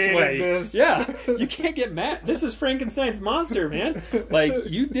me this way. This. Yeah, you can't get mad. This is Frankenstein's monster, man. Like,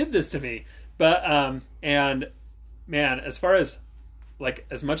 you did this to me." But and man, as far as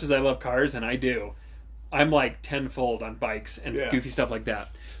as much as I love cars, and I do, I'm like tenfold on bikes and goofy stuff like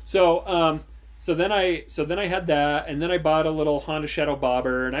that. So so then I had that, and then I bought a little Honda Shadow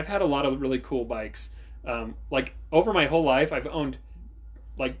Bobber, and I've had a lot of really cool bikes. Over my whole life, I've owned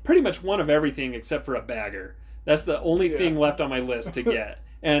pretty much one of everything except for a bagger. That's the only thing left on my list to get.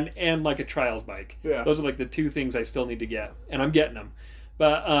 And like a trials bike. Yeah. Those are the two things I still need to get, and I'm getting them.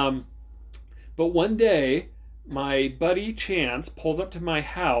 But one day, my buddy Chance pulls up to my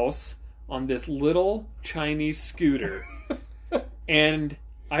house on this little Chinese scooter. And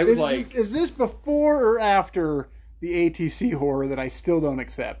I was is this before or after the ATC horror that I still don't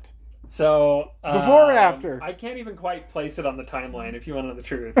accept? So before or after? I can't even quite place it on the timeline if you want to know the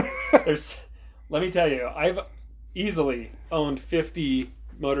truth. Let me tell you, I've easily owned 50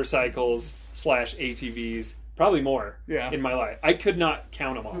 motorcycles / ATVs, probably more in my life. I could not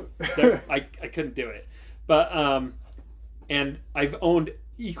count them all. I couldn't do it. But and I've owned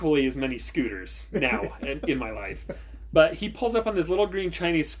equally as many scooters now in my life. But he pulls up on this little green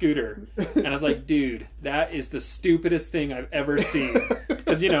Chinese scooter, and I was like, dude, that is the stupidest thing I've ever seen.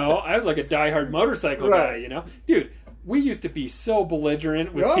 Because, I was like a diehard motorcycle guy, Dude, we used to be so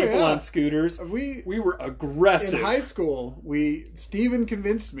belligerent with people on scooters. We were aggressive. In high school, Steven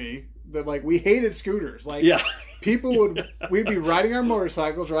convinced me that, we hated scooters. People we'd be riding our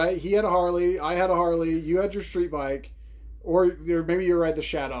motorcycles, right? He had a Harley, I had a Harley, you had your street bike, or maybe you ride the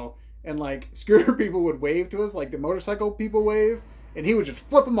Shadow. And scooter people would wave to us, the motorcycle people wave, and he would just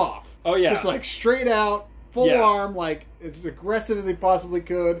flip them off. Oh yeah, just straight out, full arm, as aggressive as he possibly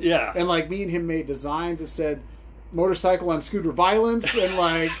could. Yeah, and me and him made designs that said "motorcycle and scooter violence"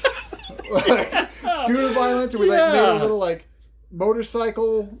 and scooter violence, and we made a little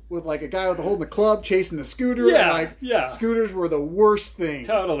motorcycle with a guy with a hole in the club chasing a scooter. Yeah, scooters were the worst thing.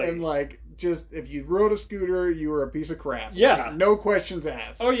 Totally, and just if you rode a scooter, you were a piece of crap. Yeah. No questions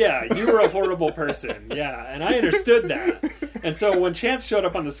asked. Oh, yeah. You were a horrible person. Yeah. And I understood that. And so when Chance showed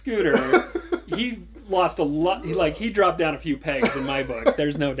up on the scooter, he lost a lot. He dropped down a few pegs in my book.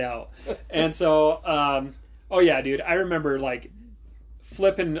 There's no doubt. And so, oh, yeah, dude. I remember,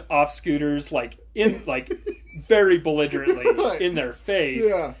 flipping off scooters, very belligerently in their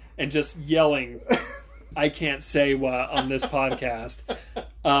face and just yelling, I can't say what on this podcast.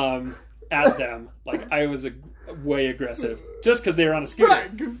 At them. I was way aggressive. Just because they were on a scooter.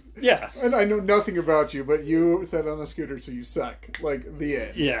 Right, yeah. And I know nothing about you, but you said on a scooter, so you suck. The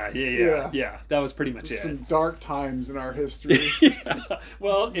end. Yeah. That was pretty much Some dark times in our history.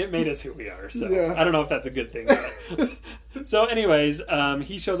 Well, it made us who we are, so I don't know if that's a good thing. But. So anyways,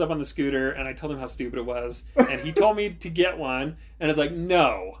 he shows up on the scooter, and I told him how stupid it was, and he told me to get one, and it's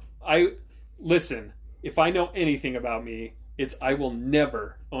no. Listen, if I know anything about me, I will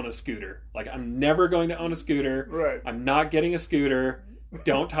never own a scooter. I'm never going to own a scooter. Right. I'm not getting a scooter.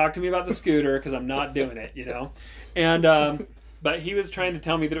 Don't talk to me about the scooter because I'm not doing it, And but he was trying to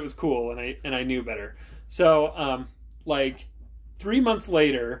tell me that it was cool, and I knew better. So 3 months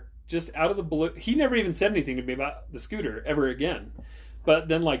later, just out of the blue, he never even said anything to me about the scooter ever again. But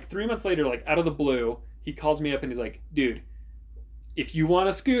then 3 months later, out of the blue, he calls me up and he's like, dude, if you want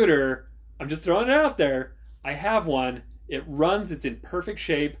a scooter, I'm just throwing it out there. I have one. It runs. It's in perfect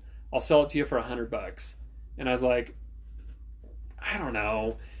shape. I'll sell it to you for $100. And I was like, I don't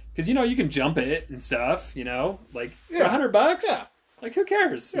know. Because, you can jump it and stuff, for $100? Yeah. Who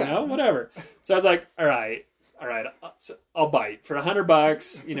cares? Whatever. So I was like, all right, all right, so I'll bite for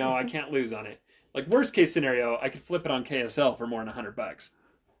 $100. You know, I can't lose on it. Like worst case scenario, I could flip it on KSL for more than $100.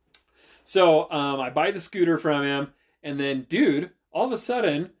 So I buy the scooter from him, and then, dude, all of a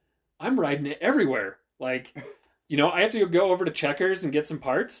sudden, I'm riding it everywhere. Like, you know, I have to go over to Checkers and get some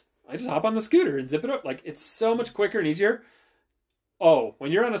parts. I just hop on the scooter and zip it up. Like, it's so much quicker and easier. Oh,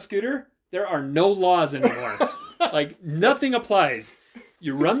 when you're on a scooter, there are no laws anymore. Like, nothing applies.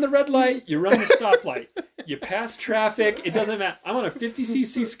 You run the red light, you run the stoplight, you pass traffic. It doesn't matter. I'm on a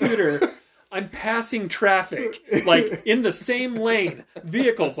 50cc scooter. I'm passing traffic, like, in the same lane.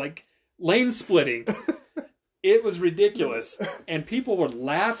 Vehicles, like, lane splitting. It was ridiculous. And people were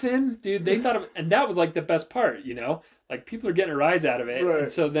laughing. Dude, they thought and that was like the best part, you know? Like people are getting a rise out of it. Right.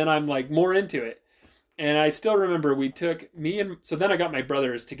 And so then I'm like more into it. And I still remember so then I got my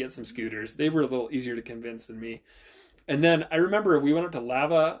brothers to get some scooters. They were a little easier to convince than me. And then I remember we went up to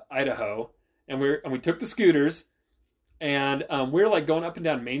Lava, Idaho, and we took the scooters, and we were like going up and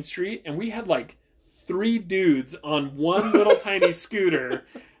down Main Street, and we had like 3 dudes on one little tiny scooter,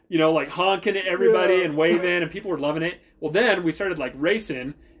 you know, like honking at everybody and waving, and people were loving it. Well, then we started like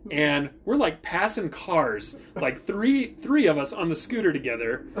racing, and we're like passing cars, like three of us on the scooter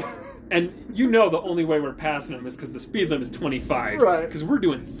together. And you know the only way we're passing them is because the speed limit is 25. Right. Because we're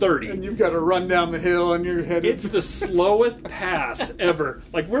doing 30. And you've got to run down the hill and you're headed... It's the slowest pass ever.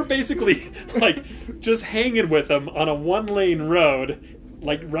 Like, we're basically, like, just hanging with them on a 1-lane road,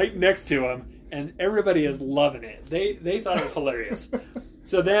 like, right next to them. And everybody is loving it. They thought it was hilarious.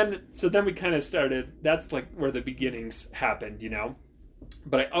 So then we kind of started... That's, like, where the beginnings happened, you know?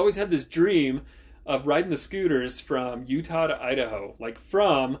 But I always had this dream of riding the scooters from Utah to Idaho. Like,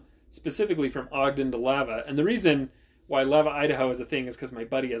 specifically from Ogden to Lava. And the reason why Lava, Idaho is a thing is because my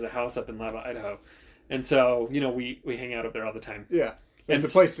buddy has a house up in Lava, Idaho. And so, you know, we hang out up there all the time. Yeah. So it's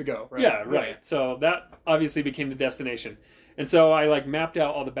a place to go, right? Yeah, right. Yeah. So that obviously became the destination. And so I like mapped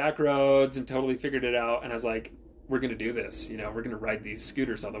out all the back roads and totally figured it out. And I was like, we're going to do this. You know, we're going to ride these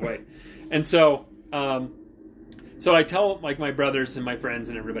scooters all the way. And so, so I tell like my brothers and my friends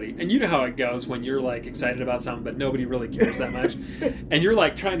and everybody, and you know how it goes when you're like excited about something, but nobody really cares that much. And you're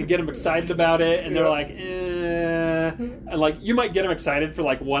like trying to get them excited about it. And they're like, and like, you might get them excited for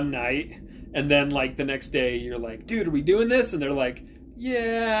like one night. And then like the next day you're like, dude, are we doing this? And they're like,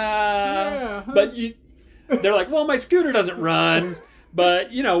 yeah. But they're like, well, my scooter doesn't run,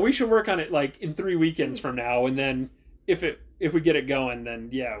 but you know, we should work on it like in 3 weekends from now. And then if we get it going, then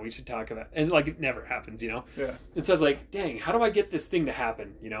yeah, we should talk about it. And like, it never happens, you know? Yeah. And so I was like, dang, how do I get this thing to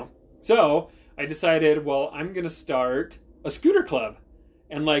happen, you know? So I decided, well, I'm going to start a scooter club.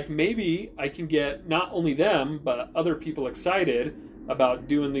 And like, maybe I can get not only them, but other people excited about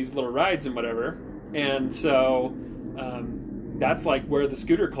doing these little rides and whatever. And so that's like where the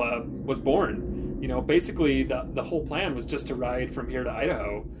scooter club was born. You know, basically the whole plan was just to ride from here to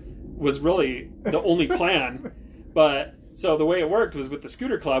Idaho was really the only plan. But so the way it worked was with the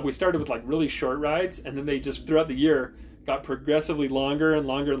scooter club, we started with like really short rides, and then they just throughout the year got progressively longer and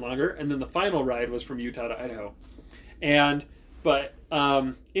longer and longer. And then the final ride was from Utah to Idaho. But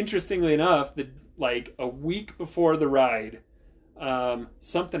interestingly enough, like a week before the ride,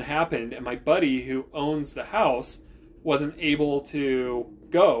 something happened, and my buddy who owns the house wasn't able to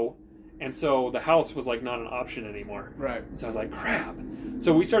go. And so the house was like not an option anymore. Right. And so I was like, crap.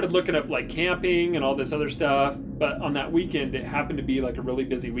 So we started looking up like camping and all this other stuff. But on that weekend, it happened to be like a really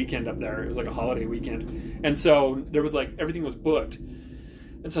busy weekend up there. It was like a holiday weekend. And so there was like, everything was booked.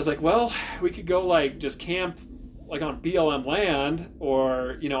 And so I was like, well, we could go like just camp like on BLM land,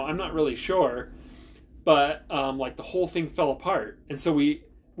 or, you know, I'm not really sure. But like the whole thing fell apart. And so we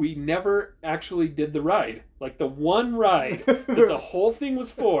never actually did the ride. Like the one ride that the whole thing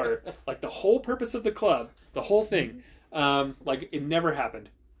was for, like the whole purpose of the club, the whole thing, like it never happened.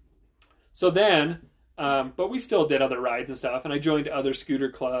 So then, but we still did other rides and stuff. And I joined other scooter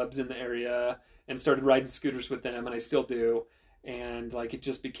clubs in the area and started riding scooters with them. And I still do. And like, it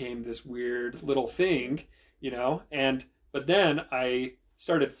just became this weird little thing, you know? But then I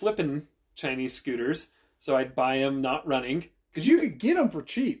started flipping Chinese scooters. So I'd buy them not running. Because you could get them for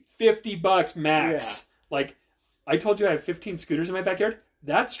cheap. $50 max. Yeah. Like, I told you I have 15 scooters in my backyard.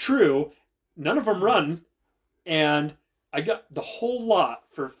 That's true. None of them run. And I got the whole lot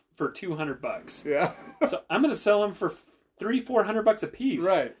for $200. Yeah. So I'm going to sell them for $300-400 a piece.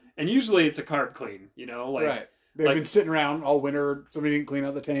 Right. And usually it's a carb clean, you know? Like, right. They've been sitting around all winter. Somebody didn't clean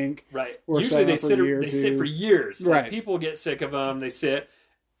out the tank. Right. Usually they sit for years. Right. Like, people get sick of them. They sit.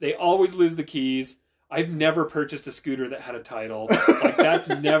 They always lose the keys. I've never purchased a scooter that had a title. Like, that's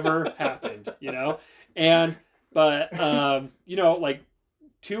never happened, you know? But, you know, like,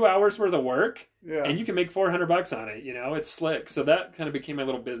 2 hours worth of work, Yeah. and you can make $400 on it. You know, it's slick. So that kind of became my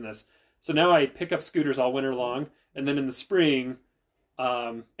little business. So now I pick up scooters all winter long, and then in the spring,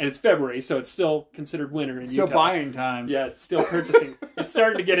 and it's February, so it's still considered winter in Still Utah. buying time. Yeah, it's still purchasing. It's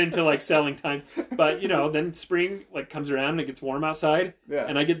starting to get into like selling time, but you know, then spring like comes around and it gets warm outside, Yeah.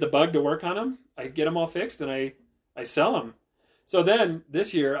 and I get the bug to work on them. I get them all fixed and I sell them. So then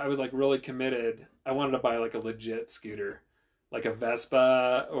this year I was like really committed. I wanted to buy like a legit scooter, like a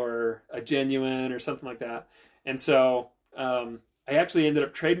Vespa or a Genuine or something like that. And so I actually ended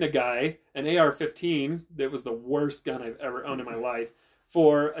up trading a guy an AR-15 that was the worst gun I've ever owned in my life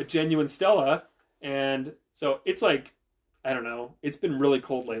for a genuine Stella. And so it's like, I don't know, it's been really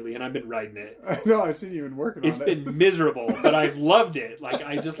cold lately and I've been riding it. I know, I've seen you been working on it. It's been miserable, but I've loved it. Like,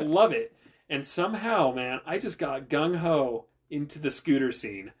 I just love it. And somehow, man, I just got gung-ho into the scooter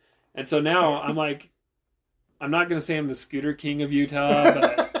scene. And so now I'm like, I'm not going to say I'm the scooter king of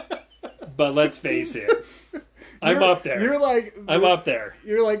Utah, but let's face it. I'm up there. You're like... I'm up there.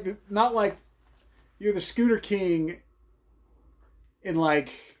 You're like, not like, you're the scooter king in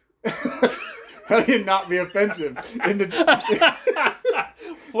like... How do you not be offensive? In the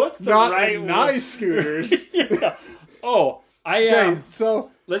What's the not right in nice scooters. Yeah. Oh, I am. Okay,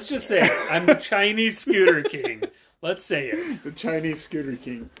 so Let's just say it. I'm the Chinese scooter king. Let's say it. the Chinese scooter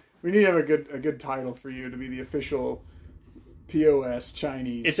king. We need to have a good title for you to be the official POS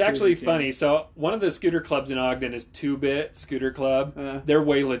Chinese. It's scooter actually king. funny. So one of the scooter clubs in Ogden is 2-Bit Scooter Club. They're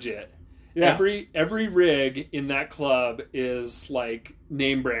way legit. Yeah. Every rig in that club is like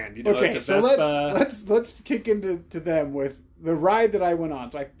name brand. You know, Okay, it's a so Vespa. let's kick into them with the ride that I went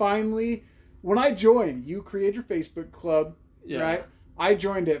on. So I finally, when I joined, you created your Facebook club, Yeah. right? I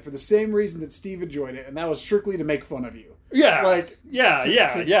joined it for the same reason that Steve enjoyed it, and that was strictly to make fun of you. Yeah. Like, yeah.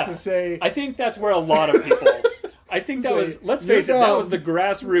 To say, I think that's where a lot of people. I think that Say, was. Let's face it. "You're That dumb." was the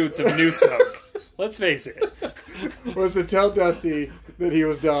grassroots of New Smoke. Let's face it. was to tell Dusty that he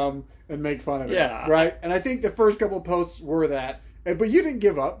was dumb and make fun of it. Yeah. Right? And I think the first couple of posts were that. But you didn't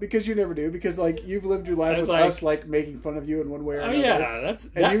give up because you never do. Because like you've lived your life I was with like- us, like making fun of you in one way or Oh another. yeah,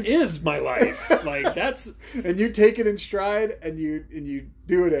 that is my life. Like that's And you take it in stride, and you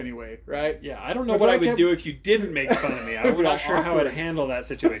do it anyway, right? yeah. I don't know Because what I I would kept- do if you didn't make fun of me. I'm It'd be all not sure how I'd awkward. handle that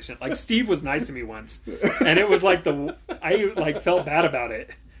situation. Like Steve was nice to me once, and it was like I like felt bad about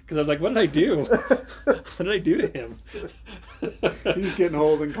it because I was like, what did I do? What did I do to him? He's getting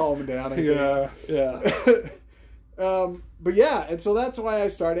old and calming down. I think. yeah. But yeah, and so that's why I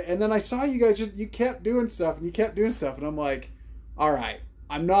started. And then I saw you guys you kept doing stuff, and I'm like, all right,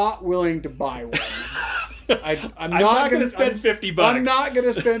 I'm not willing to buy one. I'm not going to spend $50. I'm not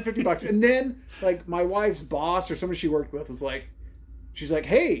going to spend $50. And then like my wife's boss or somebody she worked with was like, she's like,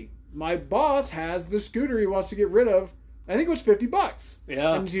 hey, my boss has the scooter he wants to get rid of. I think it was $50.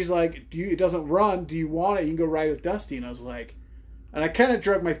 Yeah. And she's like, it doesn't run. Do you want it? You can go ride with Dusty. And I was like, and I kind of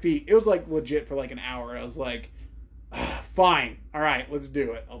drug my feet. It was like legit for like an hour. I was like, fine. All right, let's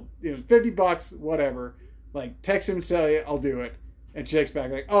do it. It was $50, whatever. Like, text him and say, I'll do it. And she texts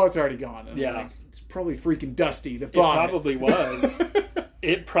back like, oh, it's already gone. And I'm Yeah. like, it's probably freaking Dusty that It bought probably was.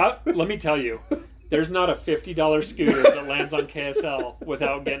 Let me tell you, there's not a $50 scooter that lands on KSL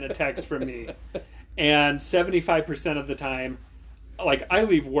without getting a text from me. And 75% of the time, like, I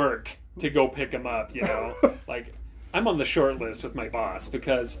leave work to go pick them up, you know? Like, I'm on the short list with my boss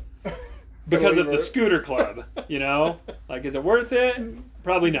because of the scooter club, you know? Like, is it worth it?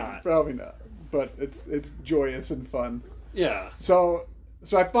 Probably not. Probably not. But it's joyous and fun. Yeah. So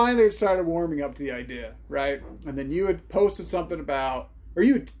I finally started warming up to the idea, right? And then you had posted something about, or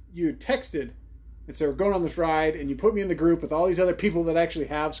you had texted and said, we're going on this ride, and you put me in the group with all these other people that actually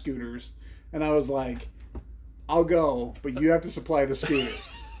have scooters. And I was like, I'll go, but you have to supply the scooter.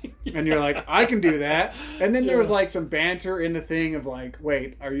 Yeah. And you're like, I can do that. And then there was like some banter in the thing of like,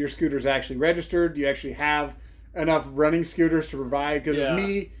 wait, are your scooters actually registered? Do you actually have enough running scooters to provide? Because it's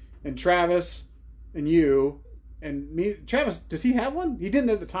me and Travis and you and me. Travis, does he have one? He didn't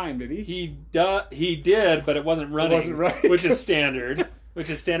at the time, did he? He did, but it wasn't running, which is standard. Which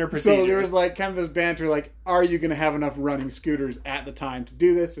is standard procedure. So there was like kind of this banter like, are you going to have enough running scooters at the time to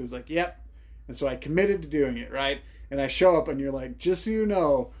do this? It was like, yep. And so I committed to doing it, right? And I show up and you're like, just so you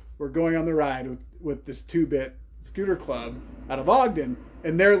know, we're going on the ride with this 2-Bit Scooter Club out of Ogden.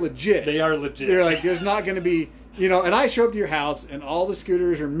 And they're legit. They are legit. They're like, there's not going to be, and I show up to your house and all the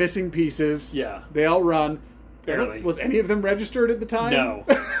scooters are missing pieces. Yeah. They all run. Barely. Was any of them registered at the time? No.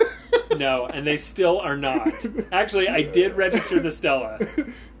 No, and they still are not. Actually, I did register the Stella.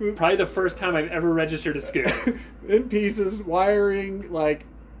 Probably the first time I've ever registered a scooter. In pieces, wiring, like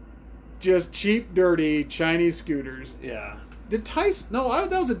just cheap, dirty Chinese scooters. Yeah. Did Tyson? No,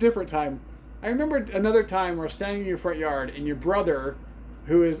 that was a different time. I remember another time where I was standing in your front yard and your brother,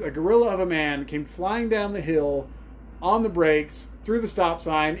 who is a gorilla of a man, came flying down the hill on the brakes, through the stop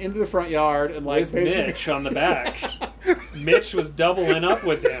sign, into the front yard, and like with Mitch on the back. Mitch was doubling up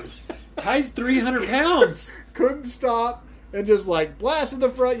with him. Ty's 300 pounds. Couldn't stop and just like blasted the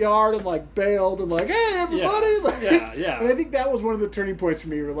front yard and like bailed and like, hey everybody. Yeah, like, yeah. And I think that was one of the turning points for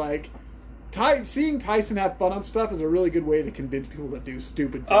me. Where like, seeing Tyson have fun on stuff is a really good way to convince people to do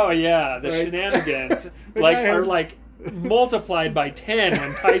stupid things. Oh yeah, the right? shenanigans Like are like multiplied by 10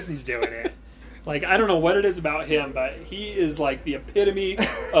 when Tyson's doing it. Like, I don't know what it is about him, but he is like the epitome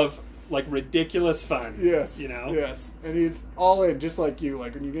of like ridiculous fun. Yes, you know. Yes, and he's all in, just like you.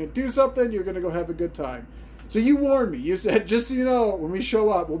 Like when you're gonna do something, you're gonna go have a good time. So you warned me. You said, just so you know, when we show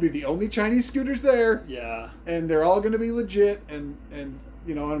up, we'll be the only Chinese scooters there. Yeah. And they're all gonna be legit, and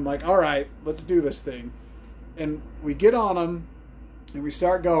you know, and I'm like, all right, let's do this thing. And we get on them, and we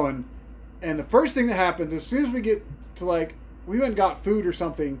start going. And the first thing that happens, as soon as we get to like, we went and got food or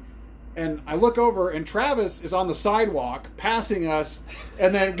something, and I look over, and Travis is on the sidewalk passing us,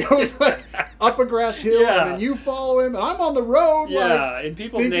 and then goes like up a grass hill, Yeah. and then you follow him, and I'm on the road, Yeah, like, in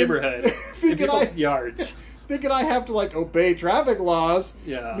people's neighborhood, in people's yards. Thinking I have to like obey traffic laws.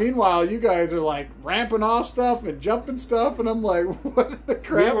 Yeah. Meanwhile, you guys are like ramping off stuff and jumping stuff, and I'm like, what the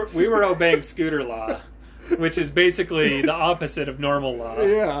crap? We were obeying scooter law, which is basically the opposite of normal law.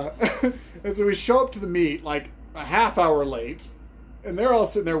 Yeah. And so we show up to the meet like a half hour late, and they're all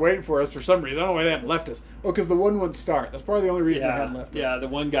sitting there waiting for us for some reason. I don't know why they hadn't left us. Oh, because the one wouldn't start. That's probably the only reason they hadn't left us. Yeah, the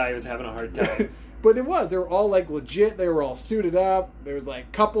one guy was having a hard time. But they were all like legit. They were all suited up. There was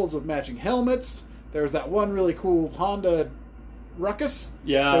like couples with matching helmets. There was that one really cool Honda Ruckus.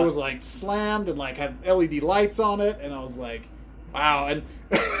 Yeah. That was like slammed and like had LED lights on it. And I was like, wow. And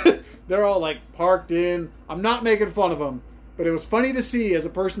they're all like parked in. I'm not making fun of them. But it was funny to see as a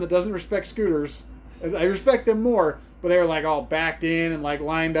person that doesn't respect scooters. I respect them more. But they were like all backed in and like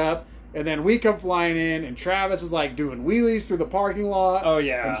lined up. And then we come flying in, and Travis is like doing wheelies through the parking lot. Oh,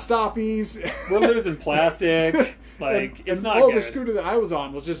 yeah. And stoppies. We're losing plastic. Like, it's not good. The scooter that I was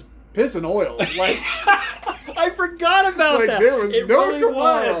on was just piss and oil. Like, I forgot about like that. there was it no really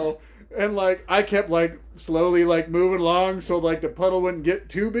tomorrow. was. And like I kept like slowly like moving along so like the puddle wouldn't get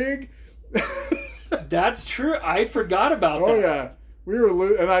too big. That's true. I forgot about that. Oh yeah, we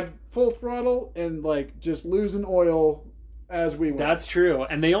were and I full throttle and like just losing oil as we went. That's true.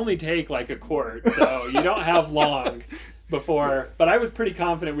 And they only take like a quart, so you don't have long before. But I was pretty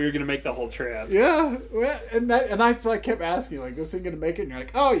confident we were going to make the whole trip. Yeah, and I kept asking like, "This thing gonna make it?" And you're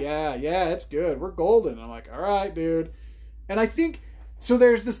like, "Oh yeah, it's good. We're golden." And I'm like, "All right, dude." And I think so.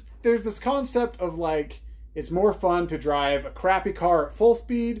 There's this concept of like it's more fun to drive a crappy car at full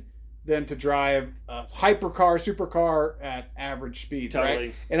speed than to drive a hypercar, supercar at average speed, Totally.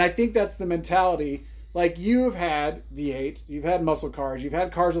 right? And I think that's the mentality. Like you have had V8, you've had muscle cars, you've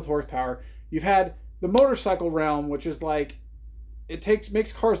had cars with horsepower, you've had the motorcycle realm, which is like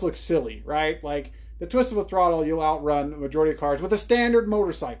makes cars look silly, right? Like the twist of a throttle, you'll outrun the majority of cars with a standard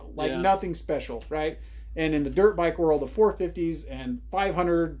motorcycle, like nothing special, right? And in the dirt bike world, the 450s and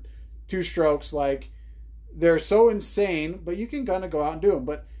 500 two-strokes, like they're so insane, but you can kind of go out and do them.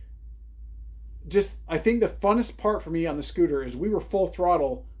 But just, I think the funnest part for me on the scooter is we were full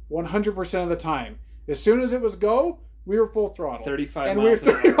throttle 100% of the time. As soon as it was go, we were full throttle. 35 and miles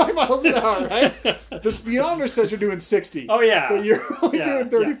we were 35 miles an hour, right? The speedometer says you're doing 60. Oh, yeah. But you're only doing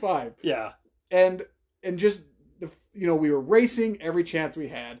 35. Yeah. And just, we were racing every chance we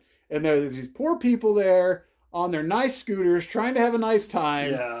had. And there's these poor people there on their nice scooters trying to have a nice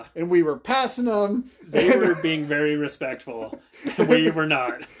time. Yeah. And we were passing them. They were being very respectful. We were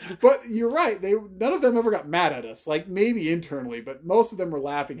not. But you're right. None of them ever got mad at us. Like maybe internally, but most of them were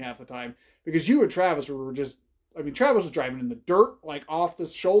laughing half the time. Because you and Travis were just... Travis was driving in the dirt, like off the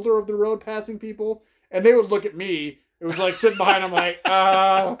shoulder of the road, passing people, and they would look at me. It was like sitting behind. I'm like,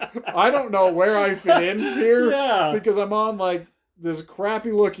 I don't know where I fit in here, because I'm on like this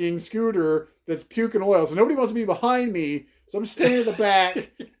crappy looking scooter that's puking oil, so nobody wants to be behind me. So I'm standing in the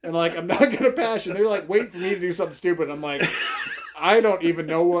back, and like I'm not gonna pass you. They're like waiting for me to do something stupid. I'm like, I don't even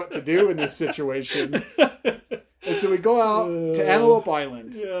know what to do in this situation. And so we go out to Antelope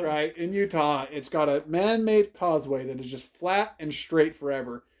Island, right, in Utah. It's got a man-made causeway that is just flat and straight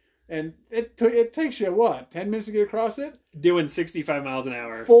forever. And it takes you, 10 minutes to get across it? Doing 65 miles an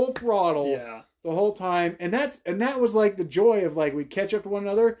hour. Full throttle the whole time. And that was like the joy of like we'd catch up to one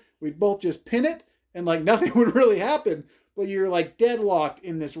another. We'd both just pin it and like nothing would really happen. But you're like deadlocked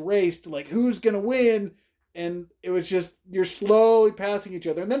in this race to like who's going to win. And it was just, you're slowly passing each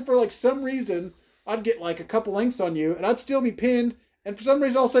other. And then for like some reason... I'd get like a couple lengths on you, and I'd still be pinned. And for some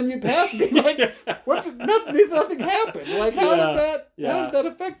reason, all of a sudden, you'd pass me. Like, nothing happened. Like, how did that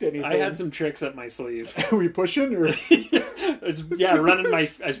affect anything? I had some tricks up my sleeve. Were you pushing? Or? Running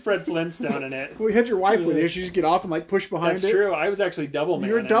as Fred Flintstone in it. Well, you had your wife with you. She just get off and, like, push behind That's true. I was actually double man.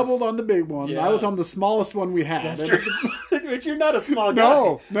 You were doubled on the big one. Yeah. I was on the smallest one we had. That's true. But you're not a small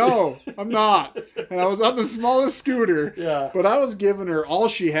guy. No, I'm not. And I was on the smallest scooter. Yeah. But I was giving her all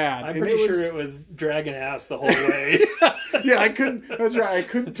she had. I'm pretty sure it was dragging ass the whole way. Yeah, I couldn't. That's right. I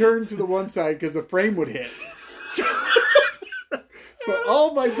couldn't turn to the one side because the frame would hit. So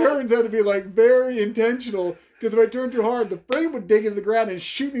all my turns had to be like very intentional because if I turned too hard, the frame would dig into the ground and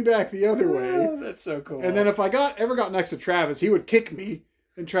shoot me back the other way. Oh, that's so cool. And then if I ever got next to Travis, he would kick me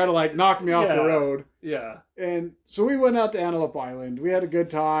and try to like knock me off the road. Yeah. And so we went out to Antelope Island. We had a good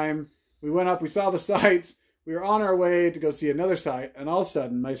time. We went up. We saw the sights. We were on our way to go see another site, and all of a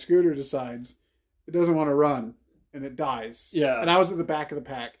sudden, my scooter decides it doesn't want to run. And it dies. Yeah. And I was at the back of the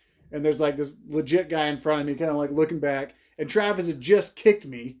pack. And there's like this legit guy in front of me kind of like looking back. And Travis had just kicked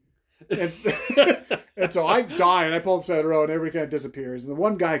me. And, and so I die and I pull the side of the road and everybody kind of disappears. And the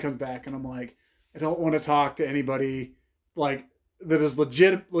one guy comes back and I'm like, I don't want to talk to anybody like that is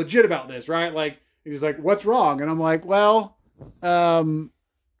legit about this, right? Like, he's like, what's wrong? And I'm like, well,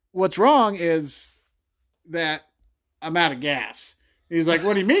 what's wrong is that I'm out of gas. He's like,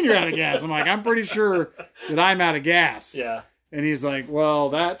 what do you mean you're out of gas? I'm like, I'm pretty sure that I'm out of gas. Yeah. And he's like, well,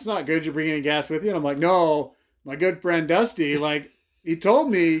 that's not good. You're bringing any gas with you? And I'm like, no, my good friend Dusty, like, he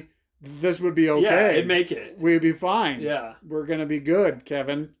told me this would be okay. Yeah, it'd make it. We'd be fine. Yeah. We're going to be good,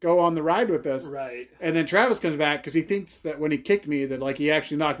 Kevin. Go on the ride with us. Right. And then Travis comes back because he thinks that when he kicked me that, like, he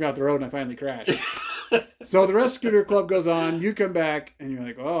actually knocked me off the road and I finally crashed. So the rest of Scooter Club goes on. You come back and you're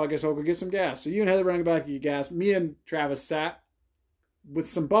like, oh, I guess I'll go get some gas. So you and Heather rang back to get gas. Me and Travis sat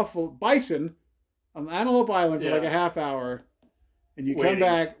with some bison on Antelope Island for like a half hour, and you come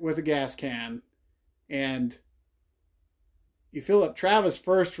back with a gas can, and you fill up Travis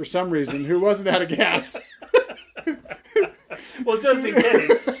first for some reason, who wasn't out of gas. Well, just in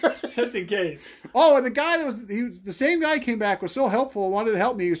case. Just in case. Oh, and the guy the same guy came back, was so helpful, wanted to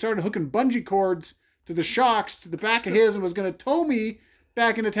help me. He started hooking bungee cords to the shocks to the back of his and was going to tow me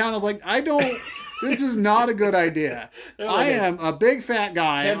back into town. I was like, this is not a good idea. I am a big fat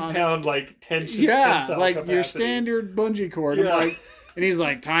guy. 10-pound, like, tension. Yeah, like capacity. Your standard bungee cord. Yeah. I'm like, and he's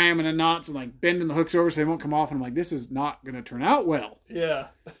like tying them in the knots and like bending the hooks over so they won't come off. And I'm like, this is not going to turn out well. Yeah.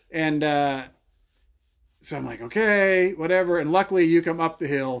 And so I'm like, okay, whatever. And luckily you come up the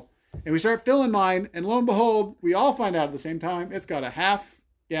hill and we start filling mine. And lo and behold, we all find out at the same time, it's got a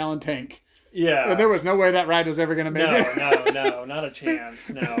half-gallon tank. Yeah. And there was no way that ride was ever going to make it. No, not a chance.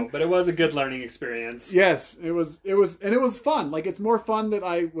 No, but it was a good learning experience. Yes, it was, and it was fun. Like, it's more fun than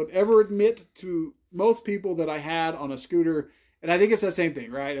I would ever admit to most people that I had on a scooter. And I think it's the same thing,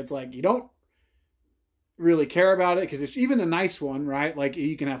 right? It's like, you don't really care about it because it's even the nice one, right? Like,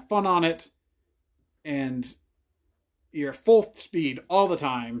 you can have fun on it and you're full speed all the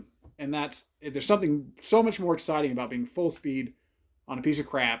time. And there's something so much more exciting about being full speed on a piece of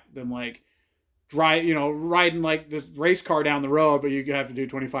crap than like, riding like this race car down the road, but you have to do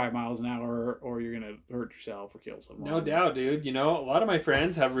 25 miles an hour or you're going to hurt yourself or kill someone. No doubt, dude. A lot of my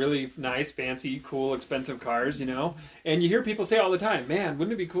friends have really nice, fancy, cool, expensive cars, and you hear people say all the time, man,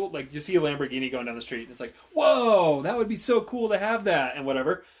 wouldn't it be cool? Like, you see a Lamborghini going down the street and it's like, whoa, that would be so cool to have that and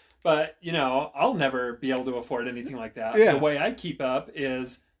whatever. But, I'll never be able to afford anything like that. Yeah. The way I keep up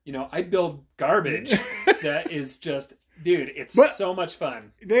is, I build garbage that is just... Dude, it's so much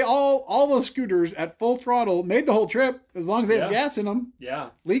fun. They all those scooters at full throttle made the whole trip as long as they have gas in them. Yeah.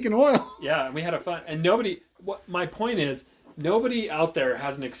 Leaking oil. Yeah, and we had a fun. And my point is, nobody out there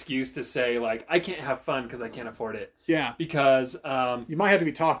has an excuse to say, like, I can't have fun because I can't afford it. Yeah. Because... you might have to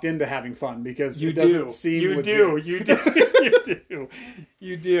be talked into having fun because you doesn't seem You legit.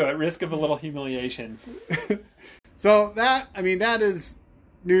 You do, at risk of a little humiliation. So that is...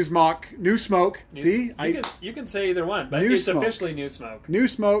 New smoke. See? You can say either one, but it's officially new smoke. New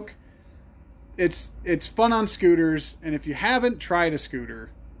smoke. It's fun on scooters, and if you haven't tried a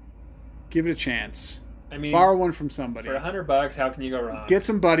scooter, give it a chance. I mean, borrow one from somebody. For $100, how can you go wrong? Get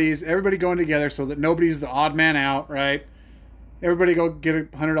some buddies, everybody going together so that nobody's the odd man out, right? Everybody go get a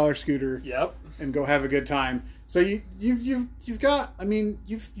 $100 scooter. Yep. And go have a good time. So you've got,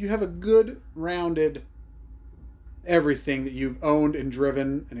 you have a good rounded everything that you've owned and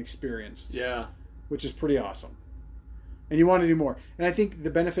driven and experienced. Yeah. Which is pretty awesome. And you want to do more. And I think the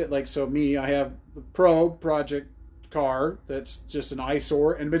benefit, like, so me, I have the Probe project car that's just an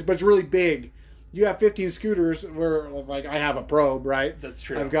eyesore, but it's really big. You have 15 scooters where, like, I have a Probe, right? That's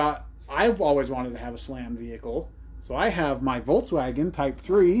true. I've got I've always wanted to have a slam vehicle. So I have my Volkswagen Type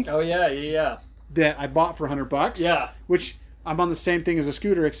 3. Oh, yeah. That I bought for $100. Yeah. Which I'm on the same thing as a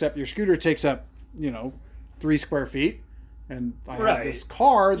scooter, except your scooter takes up, 3 square feet. And I have this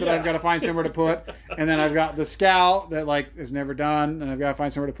car that I've got to find somewhere to put. And then I've got the Scout that is never done. And I've got to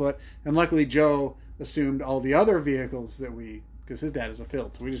find somewhere to put. And luckily Joe assumed all the other vehicles that because his dad is a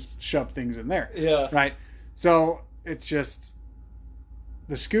Filt. So we just shoved things in there. Yeah. Right. So it's just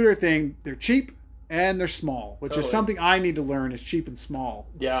the scooter thing. They're cheap and they're small, which is something I need to learn is cheap and small.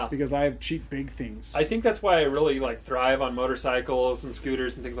 Yeah. Because I have cheap big things. I think that's why I really thrive on motorcycles and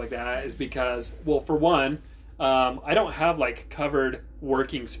scooters and things like that is because, well, for one, I don't have covered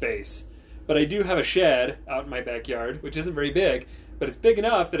working space, but I do have a shed out in my backyard, which isn't very big, but it's big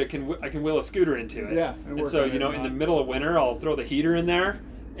enough that I can wheel a scooter into it. Yeah. And so, in the middle of winter, I'll throw the heater in there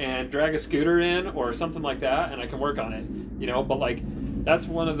and drag a scooter in or something like that, and I can work on it, but that's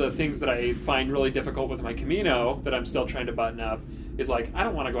one of the things that I find really difficult with my Camino that I'm still trying to button up is I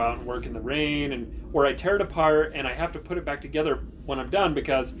don't want to go out and work in the rain or I tear it apart and I have to put it back together when I'm done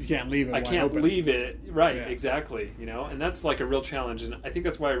because you can't leave it. I can't open. leave it. Right. Yeah. Exactly. And that's a real challenge. And I think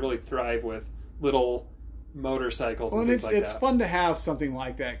that's why I really thrive with little motorcycles. Well, and things it's that. fun to have something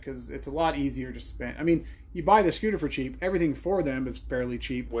like that because it's a lot easier to spend. I mean, you buy the scooter for cheap. Everything for them is fairly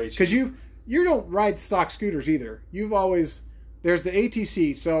cheap. Way cheap. Because you don't ride stock scooters either. You've always there's the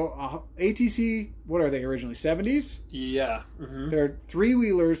ATC. So ATC, what are they originally? 70s? Yeah. Mm-hmm. They're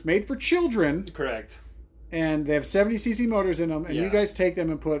 3-wheelers made for children. Correct. And they have 70cc motors in them. And you guys take them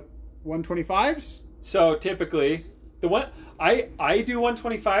and put 125s? So typically, the one I do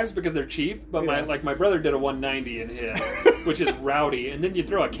 125s because they're cheap, but my brother did a 190 in his, which is rowdy. And then you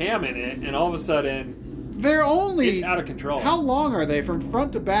throw a cam in it, and all of a sudden, it's out of control. How long are they from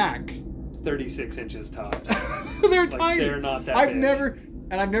front to back? 36 inches tops. They're tiny. They're not that I've big.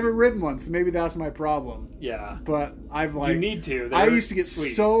 never ridden one, so maybe that's my problem. Yeah. But I've you need to. I used to get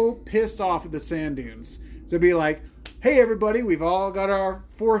so pissed off at the sand dunes. So it'd be like, hey everybody, we've all got our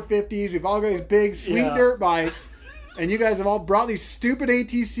 450s, we've all got these big sweet dirt bikes, and you guys have all brought these stupid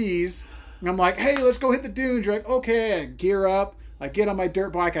ATCs. And I'm like, hey, let's go hit the dunes. You're like, okay, I gear up. I get on my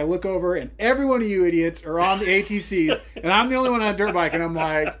dirt bike, I look over, and every one of you idiots are on the ATCs, and I'm the only one on a dirt bike, and I'm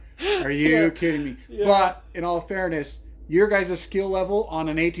like, are you kidding me? Yeah. But in all fairness, your guys' skill level on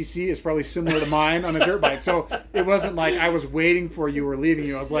an ATC is probably similar to mine on a dirt bike. So it wasn't like I was waiting for you or leaving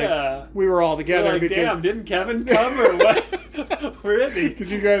you. I was like, we were all together. Like, damn, didn't Kevin come or what? Where is he?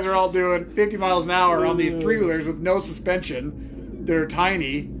 Because you guys are all doing 50 miles an hour on these 3-wheelers with no suspension. They're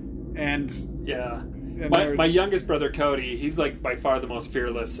tiny. And my youngest brother, Cody, he's by far the most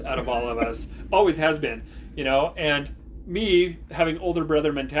fearless out of all of us. Always has been, and me having older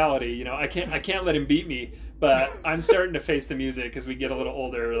brother mentality, I can't let him beat me, but I'm starting to face the music as we get a little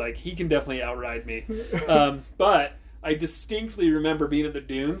older. He can definitely outride me. But I distinctly remember being at the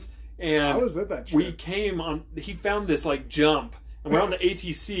dunes, and I was at that trip. We came on. He found this jump, and we're on the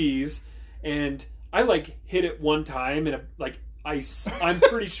ATCs, and I hit it one time, and I'm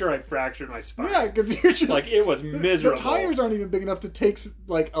pretty sure I fractured my spine. Yeah, because you're just it was miserable. The tires aren't even big enough to take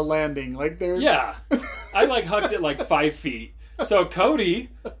a landing. They're I hucked it 5 feet. So Cody,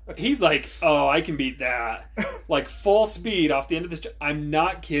 he's oh, I can beat that. Full speed off the end of this. I'm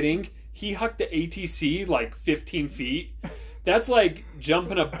not kidding. He hucked the ATC 15 feet. That's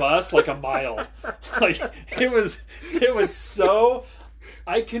jumping a bus a mile. It was so.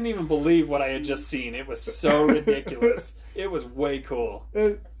 I couldn't even believe what I had just seen. It was so ridiculous. It was way cool.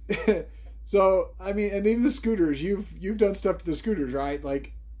 So I mean, and even the scooters, you've done stuff to the scooters, right?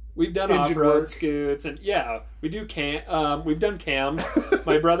 We've done off-road scoots, and we do we've done cams.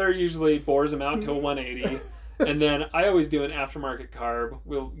 My brother usually bores them out to a 180, and then I always do an aftermarket carb.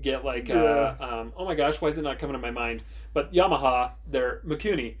 We'll get oh my gosh, why is it not coming to my mind? But Yamaha, they're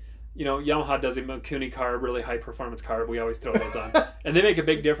Mikuni. Yamaha does a Mikuni carb, really high performance carb. We always throw those on, and they make a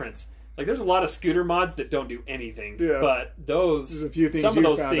big difference. There's a lot of scooter mods that don't do anything, but some of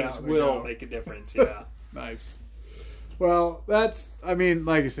those things will make a difference. Yeah, nice. Well, that's, I mean,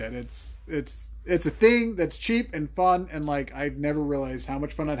 like I said, it's a thing that's cheap and fun, and I've never realized how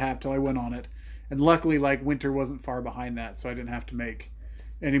much fun I'd have till I went on it. And luckily, winter wasn't far behind that, so I didn't have to make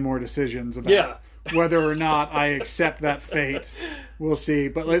any more decisions about whether or not I accept that fate. We'll see.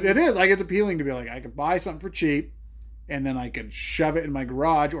 But it is, it's appealing to be I could buy something for cheap, and then I could shove it in my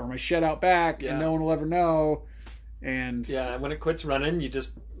garage or my shed out back, and no one will ever know. And when it quits running, you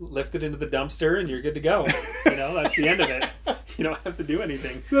just lift it into the dumpster and you're good to go. That's the end of it. You don't have to do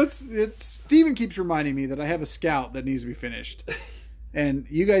anything. Steven keeps reminding me that I have a Scout that needs to be finished. And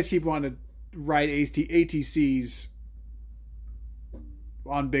you guys keep wanting to ride ATCs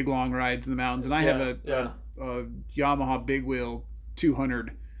on big long rides in the mountains, and I have a Yamaha big wheel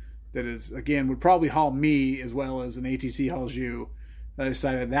 200 that is, again, would probably haul me as well as an ATC hauls you. And I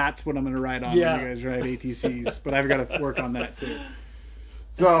decided that's what I'm going to ride on when you guys ride ATCs, but I've got to work on that too.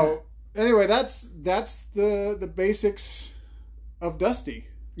 So anyway, that's the basics of Dusty.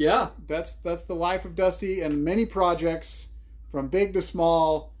 Yeah, that's the life of Dusty, and many projects from big to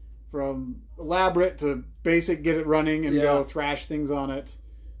small, from elaborate to basic, get it running and go thrash things on it,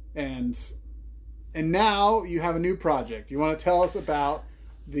 and now you have a new project. You want to tell us about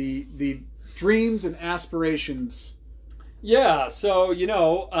the dreams and aspirations? Yeah, so,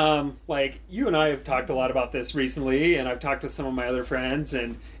 like, you and I have talked a lot about this recently, and I've talked with some of my other friends,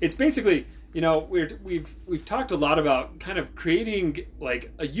 and it's basically, we've talked a lot about kind of creating,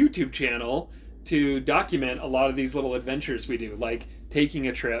 like, a YouTube channel to document a lot of these little adventures we do, like taking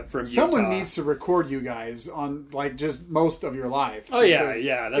a trip from Utah. Someone needs to record you guys on, like, just most of your life. Oh,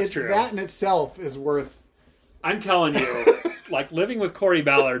 yeah, that's true. That in itself is worth... I'm telling you, like, living with Corey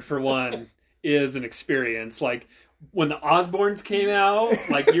Ballard, for one, is an experience. Like, when the Osbournes came out,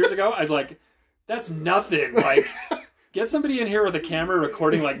 like, years ago, I was like, that's nothing. Like, get somebody in here with a camera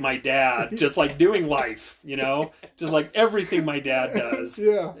recording, like, my dad, just, like, doing life, just, like, everything my dad does.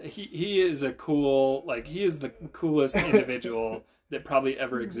 Yeah. He is a cool, like, he is the coolest individual that probably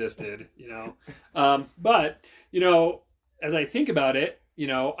ever existed, But, as I think about it,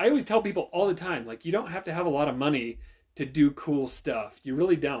 I always tell people all the time, like, you don't have to have a lot of money to do cool stuff. You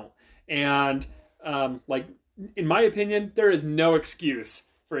really don't. And, like, in my opinion, there is no excuse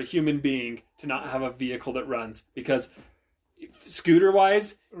for a human being to not have a vehicle that runs, because scooter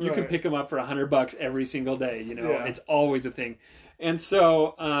wise, you can pick them up for $100 every single day. It's always a thing. And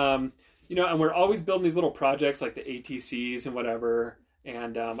so, and we're always building these little projects like the ATCs and whatever.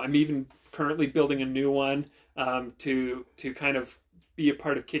 And I'm even currently building a new one to kind of be a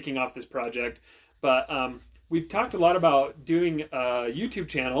part of kicking off this project. But we've talked a lot about doing a YouTube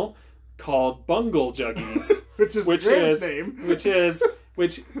channel called Bunglejuggies,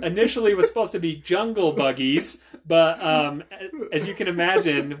 which initially was supposed to be Jungle Buggies, but as you can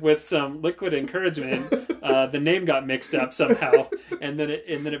imagine, with some liquid encouragement, the name got mixed up somehow, and then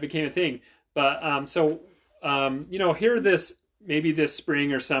it became a thing. But here maybe this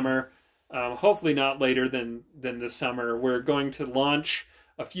spring or summer, hopefully not later than this summer, we're going to launch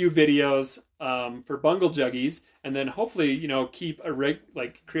a few videos for Bunglejuggies, and then hopefully keep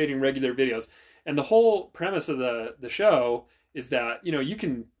creating regular videos. And the whole premise of the show is that you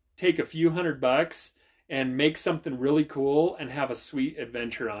can take a few $100 and make something really cool and have a sweet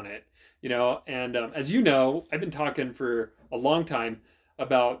adventure on it. And as you know, I've been talking for a long time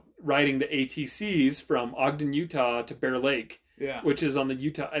about riding the ATCs from Ogden, Utah to Bear Lake, which is on the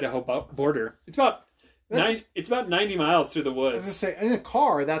Utah-Idaho border. It's about 90 miles through the woods. I was going to say, in a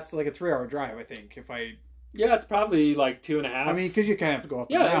car, that's like a 3-hour drive, I think. Yeah, it's probably like 2.5. I mean, because you kind of have to go up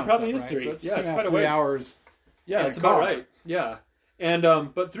and down. Yeah, it probably stuff, is 3. So it's quite a ways. 3 hours. Yeah, it's about right. Yeah. And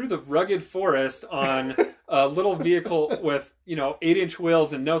but through the rugged forest on a little vehicle with 8-inch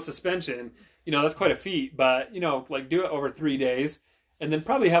wheels and no suspension, that's quite a feat. But like, do it over 3 days, and then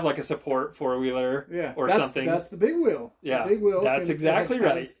probably have like a support 4-wheeler or something. That's the big wheel. Yeah, the big wheel. That's exactly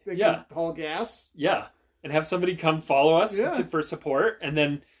right. They can haul gas. Yeah, and have somebody come follow us for support, and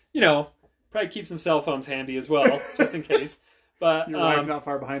then probably keep some cell phones handy as well, just in case. But your wife not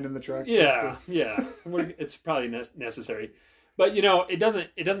far behind in the truck. Yeah. It's probably necessary. But it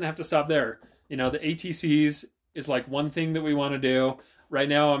doesn't have to stop there. The ATCs is like one thing that we want to do. Right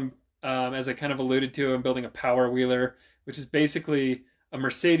now, I'm as I kind of alluded to, I'm building a power wheeler, which is basically a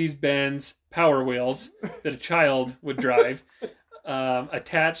Mercedes-Benz Power Wheels that a child would drive,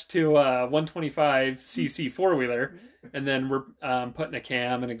 attached to a 125cc 4-wheeler. And then we're putting a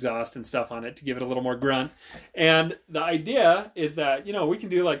cam and exhaust and stuff on it to give it a little more grunt. And the idea is that, we can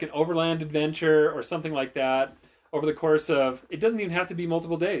do like an overland adventure or something like that over the course of, it doesn't even have to be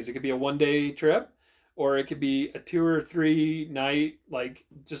multiple days. It could be a 1-day trip, or it could be a 2 or 3 night, like,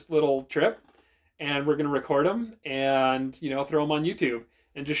 just little trip. And we're going to record them and, throw them on YouTube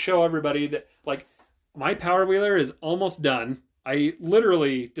and just show everybody that, like, my power wheeler is almost done. I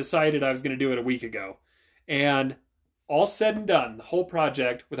literally decided I was going to do it a week ago. And all said and done, the whole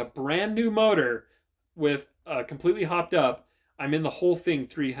project with a brand new motor with completely hopped up, I'm in the whole thing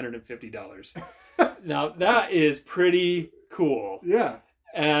 $350. Now, that is pretty cool. Yeah.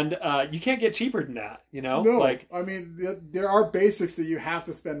 And you can't get cheaper than that, No, like, I mean, there are basics that you have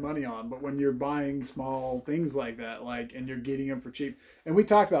to spend money on, but when you're buying small things like that, like, and you're getting them for cheap, and we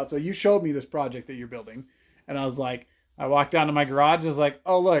talked about, so you showed me this project that you're building, and I was like, I walked down to my garage and was like,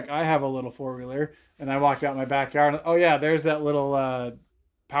 oh, look, I have a little 4-wheeler, and I walked out my backyard, and, oh yeah, there's that little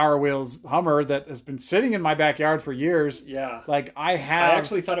Power Wheels Hummer that has been sitting in my backyard for years. Yeah. Like I I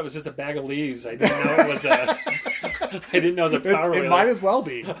actually thought it was just a bag of leaves. I didn't know it was a. I didn't know it was a Power Wheel. It might as well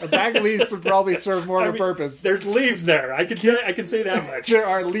be. A bag of leaves would probably serve more of a purpose. There's leaves there. I can say that much. There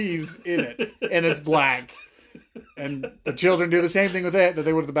are leaves in it, and it's black. And the children do the same thing with it that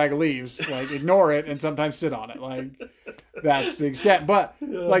they would with the bag of leaves. Like, ignore it and sometimes sit on it. Like, that's the extent. But,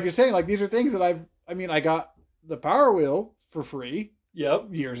 like you're saying, like, these are things that I got the Power Wheel for free. Yep.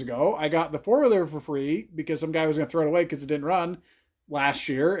 Years ago. I got the 4-wheeler for free because some guy was going to throw it away because it didn't run last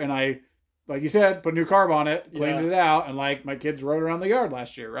year. And I, like you said, put a new carb on it, cleaned it out. And, like, my kids rode around the yard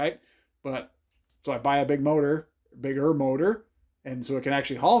last year, right? But, so I buy a bigger motor. And so it can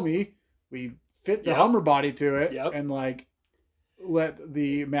actually haul me. We fit the Hummer body to it and like let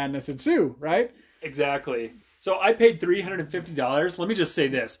the madness ensue, right? Exactly. So I paid $350. Let me just say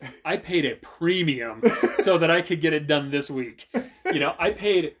this. I paid a premium so that I could get it done this week. You know, I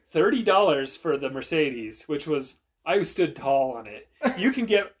paid $30 for the Mercedes, which was, I stood tall on it. You can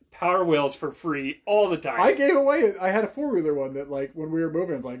get Power Wheels for free all the time. I gave away, I had a 4-wheeler one that like when we were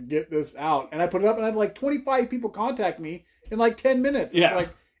moving, it's like, get this out. And I put it up and I had like 25 people contact me in like 10 minutes. Yeah. It's like,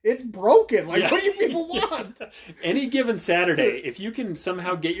 it's broken. Like, what do you people want? Any given Saturday, if you can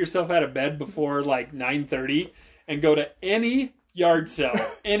somehow get yourself out of bed before like 9:30 and go to any yard sale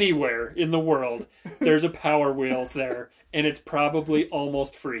anywhere in the world, there's a Power Wheels there. And it's probably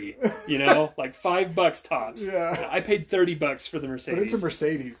almost free, you know, like $5 tops. Yeah. I paid $30 for the Mercedes. But it's a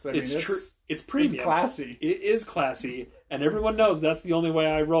Mercedes. I mean, it's premium. It's classy. It is classy. And everyone knows that's the only way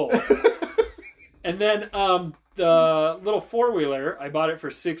I roll. And then, the little 4-wheeler, I bought it for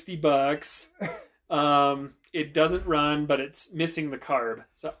 $60. It doesn't run, but it's missing the carb.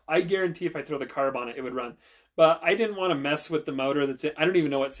 So I guarantee if I throw the carb on it, it would run. But I didn't want to mess with the motor that's in. I don't even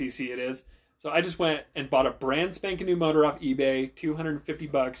know what cc it is. So I just went and bought a brand spanking new motor off eBay,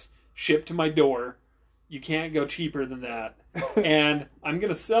 $250, shipped to my door. You can't go cheaper than that. And I'm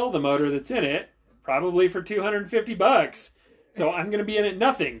going to sell the motor that's in it, probably for $250. So I'm going to be in it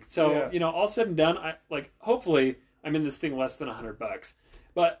nothing. So, you know, all said and done, hopefully I'm in this thing less than $100.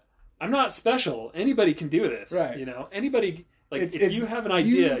 But I'm not special. Anybody can do this. Right. You know, anybody, like, if you have an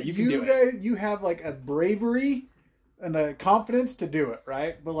idea, you can do it. You have, like, a bravery and a confidence to do it,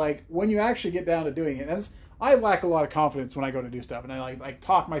 right? But, like, when you actually get down to doing it, and I lack a lot of confidence when I go to do stuff. And I, like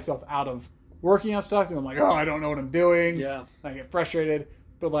talk myself out of working on stuff. And I'm like, oh, I don't know what I'm doing. Yeah. I get frustrated.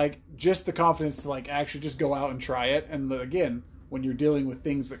 But, like, just the confidence to, like, actually just go out and try it. And, again, when you're dealing with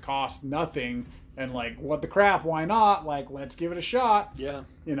things that cost nothing and, like, what the crap, why not? Like, let's give it a shot. Yeah.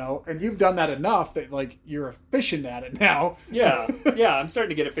 You know, and you've done that enough that, like, you're efficient at it now. Yeah. Yeah, I'm starting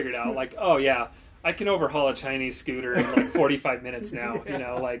to get it figured out. Like, oh, yeah, I can overhaul a Chinese scooter in, like, 45 minutes now. You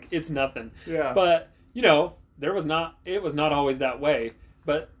know, like, it's nothing. Yeah. But, you know, it was not always that way.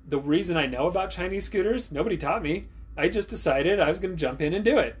 But the reason I know about Chinese scooters, nobody taught me. I just decided I was going to jump in and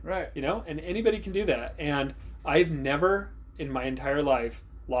do it. Right. You know, and anybody can do that. And I've never in my entire life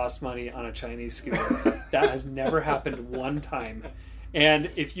lost money on a Chinese scooter. That has never happened one time. And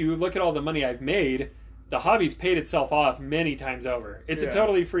if you look at all the money I've made, the hobby's paid itself off many times over. It's a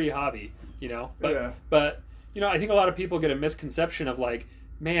totally free hobby, you know. But you know, I think a lot of people get a misconception of like,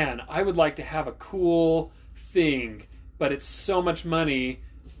 man, I would like to have a cool thing, but it's so much money.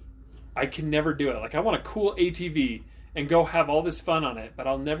 I can never do it. Like, I want a cool ATV and go have all this fun on it, but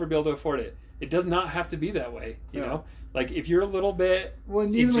I'll never be able to afford it. It does not have to be that way, you know? Like, if you're a little bit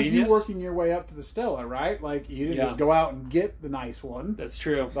and even like you working your way up to the Stella, right? Like, you didn't just go out and get the nice one. That's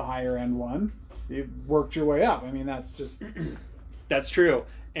true. The higher end one. You worked your way up. I mean, that's just... That's true.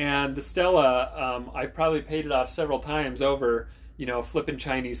 And the Stella, I've probably paid it off several times over, you know, flipping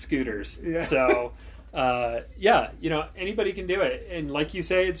Chinese scooters. Yeah. So... you know, anybody can do it. And like you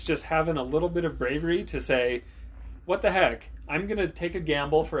say, it's just having a little bit of bravery to say, what the heck? I'm going to take a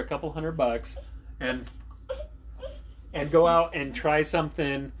gamble for a couple $100 and go out and try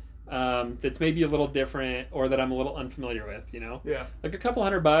something that's maybe a little different or that I'm a little unfamiliar with, you know? Yeah. Like a couple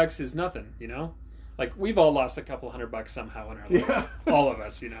 $100 is nothing, you know? Like, we've all lost a couple $100 somehow in our life. All of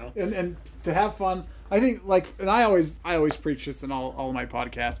us, you know? And to have fun, I think, like, and I always preach this in all of my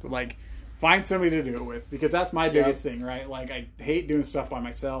podcasts, but, like, find somebody to do it with, because that's my biggest thing, right? Like, I hate doing stuff by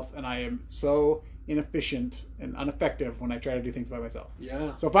myself, and I am so inefficient and ineffective when I try to do things by myself.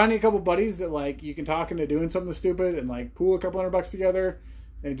 Yeah. So finding a couple buddies that, like, you can talk into doing something stupid and, like, pool a couple $100 together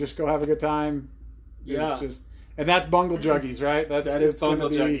and just go have a good time. Yeah. It's just... And that's Bunglejuggies, right? That is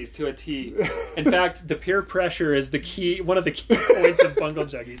Bunglejuggies to a T. In fact, the peer pressure is the key, one of the key points of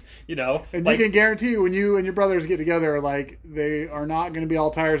Bunglejuggies, you know? And like, you can guarantee when you and your brothers get together, like, they are not going to be all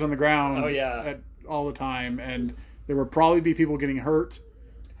tires on the ground all the time. And there will probably be people getting hurt.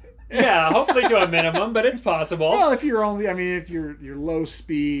 Yeah, hopefully to a minimum, but it's possible. Well, if you're low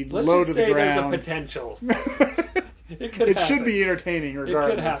speed, Let's low just to the say there's a ground. potential. It It should be entertaining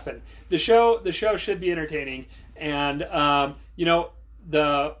regardless. It could happen. The show should be entertaining, and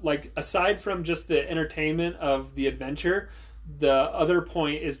aside from just the entertainment of the adventure, the other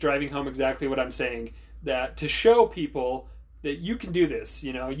point is driving home exactly what I'm saying, that to show people that you can do this.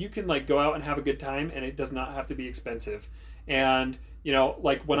 You can go out and have a good time, and it does not have to be expensive. And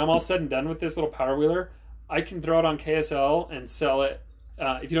when I'm all said and done with this little power wheeler, I can throw it on KSL and sell it.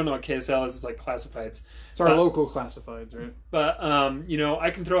 If you don't know what KSL is, it's like classifieds. It's our local classifieds, right? But I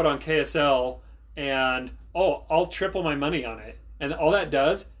can throw it on KSL and I'll triple my money on it. And all that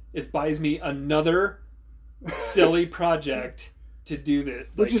does is buys me another silly project to do that.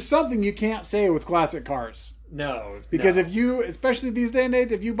 Which is something you can't say with classic cars. No. Because if you, especially these days and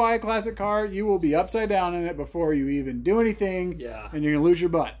days, if you buy a classic car, you will be upside down in it before you even do anything. Yeah. And you're going to lose your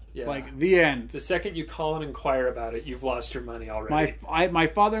butt. Yeah. The end. The second you call and inquire about it, you've lost your money already. My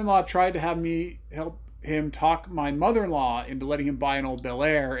father-in-law tried to have me help him talk my mother-in-law into letting him buy an old Bel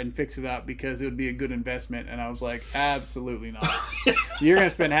Air and fix it up because it would be a good investment. And I was like, absolutely not. You're going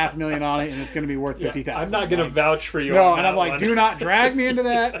to spend $500,000 on it and it's going to be worth $50,000. I'm not going to vouch for you. No, and I'm like, do not drag me into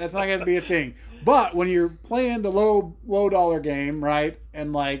that. That's not going to be a thing. But when you're playing the low dollar game, right,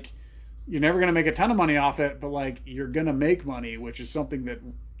 and you're never going to make a ton of money off it, but you're going to make money, which is something that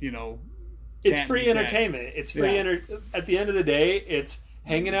it's free entertainment. It's free. At the end of the day, it's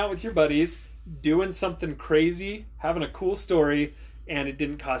hanging out with your buddies, doing something crazy, having a cool story, and it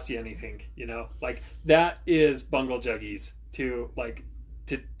didn't cost you anything. That is Bunglejuggies to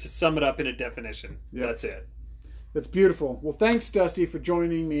sum it up in a definition. Yep. That's it. That's beautiful. Well, thanks, Dusty, for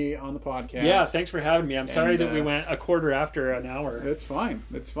joining me on the podcast. Yeah, thanks for having me. I'm sorry that we went a quarter after an hour. It's fine.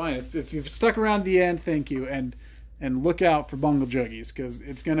 It's fine. If you've stuck around to the end, thank you. And look out for Bunglejuggies because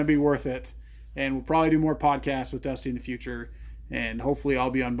it's going to be worth it. And we'll probably do more podcasts with Dusty in the future. And hopefully I'll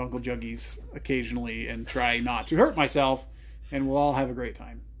be on Bunglejuggies occasionally and try not to hurt myself. And we'll all have a great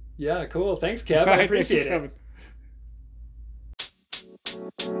time. Yeah, cool. Thanks, Kev. I appreciate it.